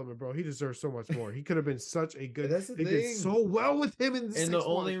development, bro. He deserves so much more. He could have been such a good. That's the They did thing. so well with him in the And the sixth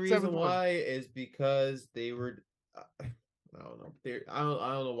only one, reason seventh one. why is because they were, I don't know. I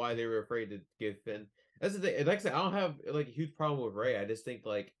don't know why they were afraid to give Finn. That's the thing. And like I said, I don't have like a huge problem with Ray. I just think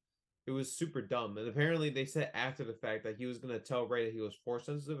like it was super dumb. And apparently they said after the fact that he was gonna tell Ray that he was force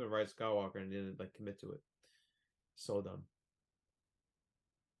sensitive and Rise Skywalker and didn't like commit to it. So dumb.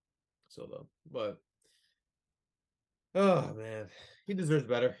 So dumb. But oh man, he deserves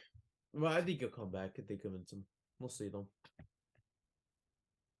better. Well, I think he'll come back if they convince him. We'll see though.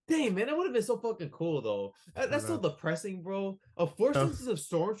 Dang, man, that would have been so fucking cool though. That's so know. depressing, bro. A force Oh. sensitive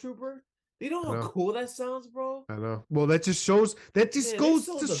stormtrooper. You know how know. cool that sounds, bro? I know. Well, that just shows. That just Man, they goes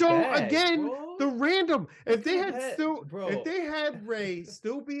sold to the show bag, again bro. the random. If they could've had had- still, bro. if they had Ray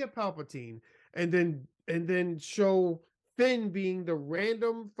still be a Palpatine, and then show Finn being the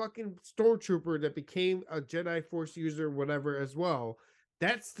random fucking stormtrooper that became a Jedi Force user, whatever, as well.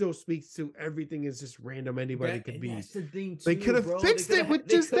 That still speaks to everything is just random. Anybody That- could and be. that's the thing They too, could have bro. fixed They it with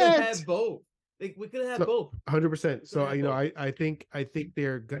they just could have that. had both. We could have had So- both. 100%. So have you know, both. I think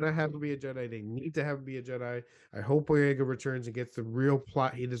they're gonna have him be a Jedi. They need to have him be a Jedi. I hope Boyega returns and gets the real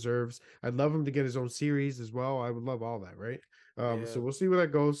plot he deserves. I'd love him to get his own series as well. I would love all that, right? Yeah. So we'll see where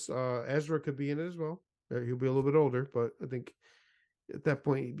that goes. Ezra could be in it as well. He'll be a little bit older, but I think at that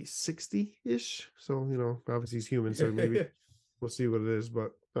point he'd be 60-ish. So you know, obviously he's human, so maybe we'll see what it is.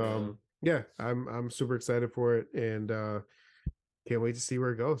 But yeah, I'm super excited for it, and can't wait to see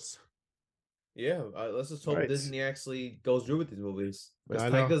where it goes. Yeah, let's just hope Right. Disney actually goes through with these movies. I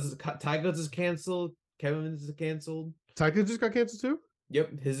know. Tyga's is canceled. Kevin's is canceled. Taika just got canceled too.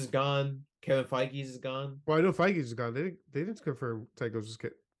 Yep, his is gone. Kevin Feige's is gone. Well, I know Feige's is gone. They didn't confirm Tycho's is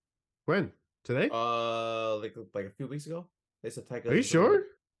when today. Like a few weeks ago, they said Tyga. Are you sure?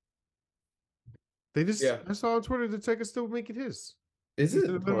 They just Yeah. I saw on Twitter that Tyka's still making his. Is He's it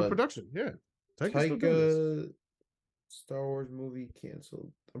in the middle Hold of on. production? Yeah, Tyka's still doing this. Tyga Star Wars movie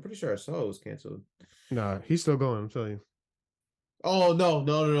canceled? I'm pretty sure I saw it was canceled. Nah, he's still going. I'm telling you. Oh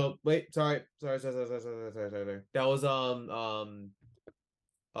no! Wait, sorry. That was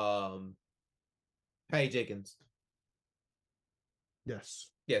Patty Jenkins.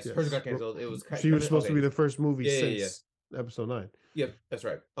 Yes. Yes, Yes. hers got canceled. It was She was supposed to be the first movie Yeah, yeah, since episode 9. Yep, that's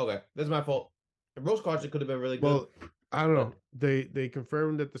right. Okay, that's my fault. And Rose Quadrant could have been really good. Well, I don't know. They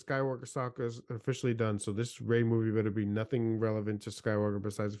confirmed that the Skywalker saga is officially done. So this Rey movie better be nothing relevant to Skywalker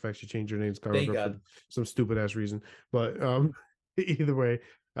besides the fact she changed her name to Thank Skywalker for God. some stupid ass reason. But either way,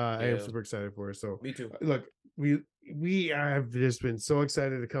 I am Yeah. super excited for it. So Me too. look, we have just been so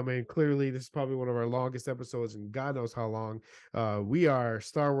excited to come in. Clearly, this is probably one of our longest episodes, and God knows how long. We are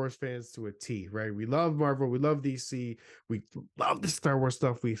Star Wars fans to a T, right? We love Marvel, we love DC, we love the Star Wars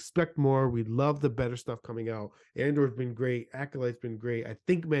stuff. We expect more. We love the better stuff coming out. Andor's been great. Acolyte's been great. I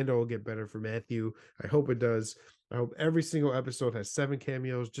think Mando will get better for Matthew. I hope it does. I hope every single episode has 7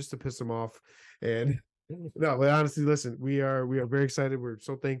 cameos just to piss him off. And no, but honestly, listen, we are very excited. We're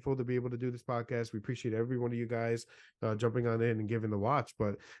so thankful to be able to do this podcast. We appreciate every one of you guys jumping on in and giving the watch.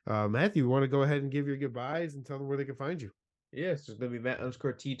 But Matthew, you want to go ahead and give your goodbyes and tell them where they can find you? Yes, there's gonna be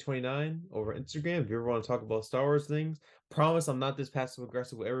Matt_T29 over Instagram. If you ever want to talk about Star Wars things, promise I'm not this passive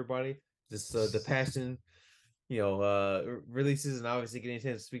aggressive with everybody. Just the passion, releases, and obviously getting a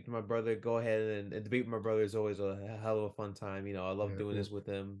chance to speak to my brother. Go ahead and debate with my brother is always a hell of a fun time. I love doing this with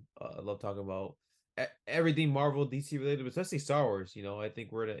him. I love talking about everything Marvel, DC related, but especially Star Wars. I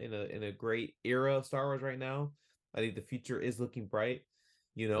think we're in a great era of Star Wars right now. I think the future is looking bright.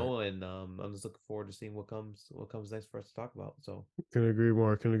 And I'm just looking forward to seeing what comes next for us to talk about. So Can agree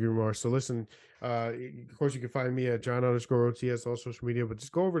more. So listen, of course you can find me at Jon_OTS all social media, but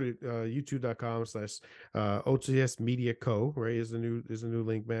just go over to youtube.com/OTS Media Co. Right, is the new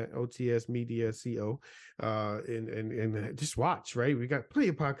link, Matt, OTS Media Co. And just watch, right? We got plenty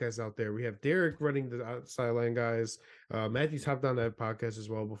of podcasts out there. We have Derek running the Sideline Guys. Matthew's hopped on that podcast as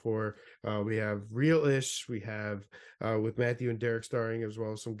well before. We have Real-ish. We have with Matthew and Derek starring as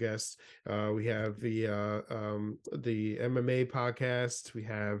well as some guests. We have the MMA podcast. We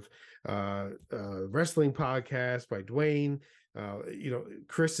have wrestling podcast by Dwayne.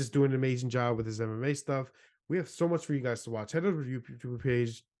 Chris is doing an amazing job with his MMA stuff. We have so much for you guys to watch. Head over to the YouTube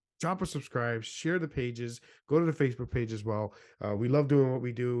page, drop a subscribe, share the pages, go to the Facebook page as well. We love doing what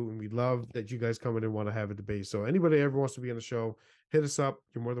we do, and we love that you guys come in and want to have a debate. So anybody that ever wants to be on the show, hit us up.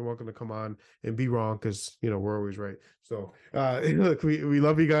 You're more than welcome to come on and be wrong, because we're always right. So look, we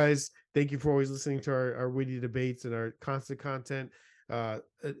love you guys. Thank you for always listening to our witty debates and our constant content. A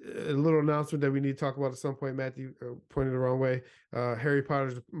little announcement that we need to talk about at some point. Matthew pointed the wrong way. Harry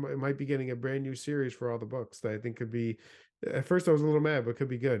Potter's might be getting a brand new series for all the books that I think could be. At first, I was a little mad, but could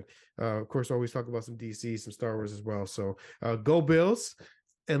be good. Of course, always talk about some DC, some Star Wars as well. So go Bills,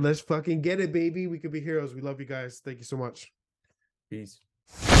 and let's fucking get it, baby. We could be heroes. We love you guys. Thank you so much. Peace.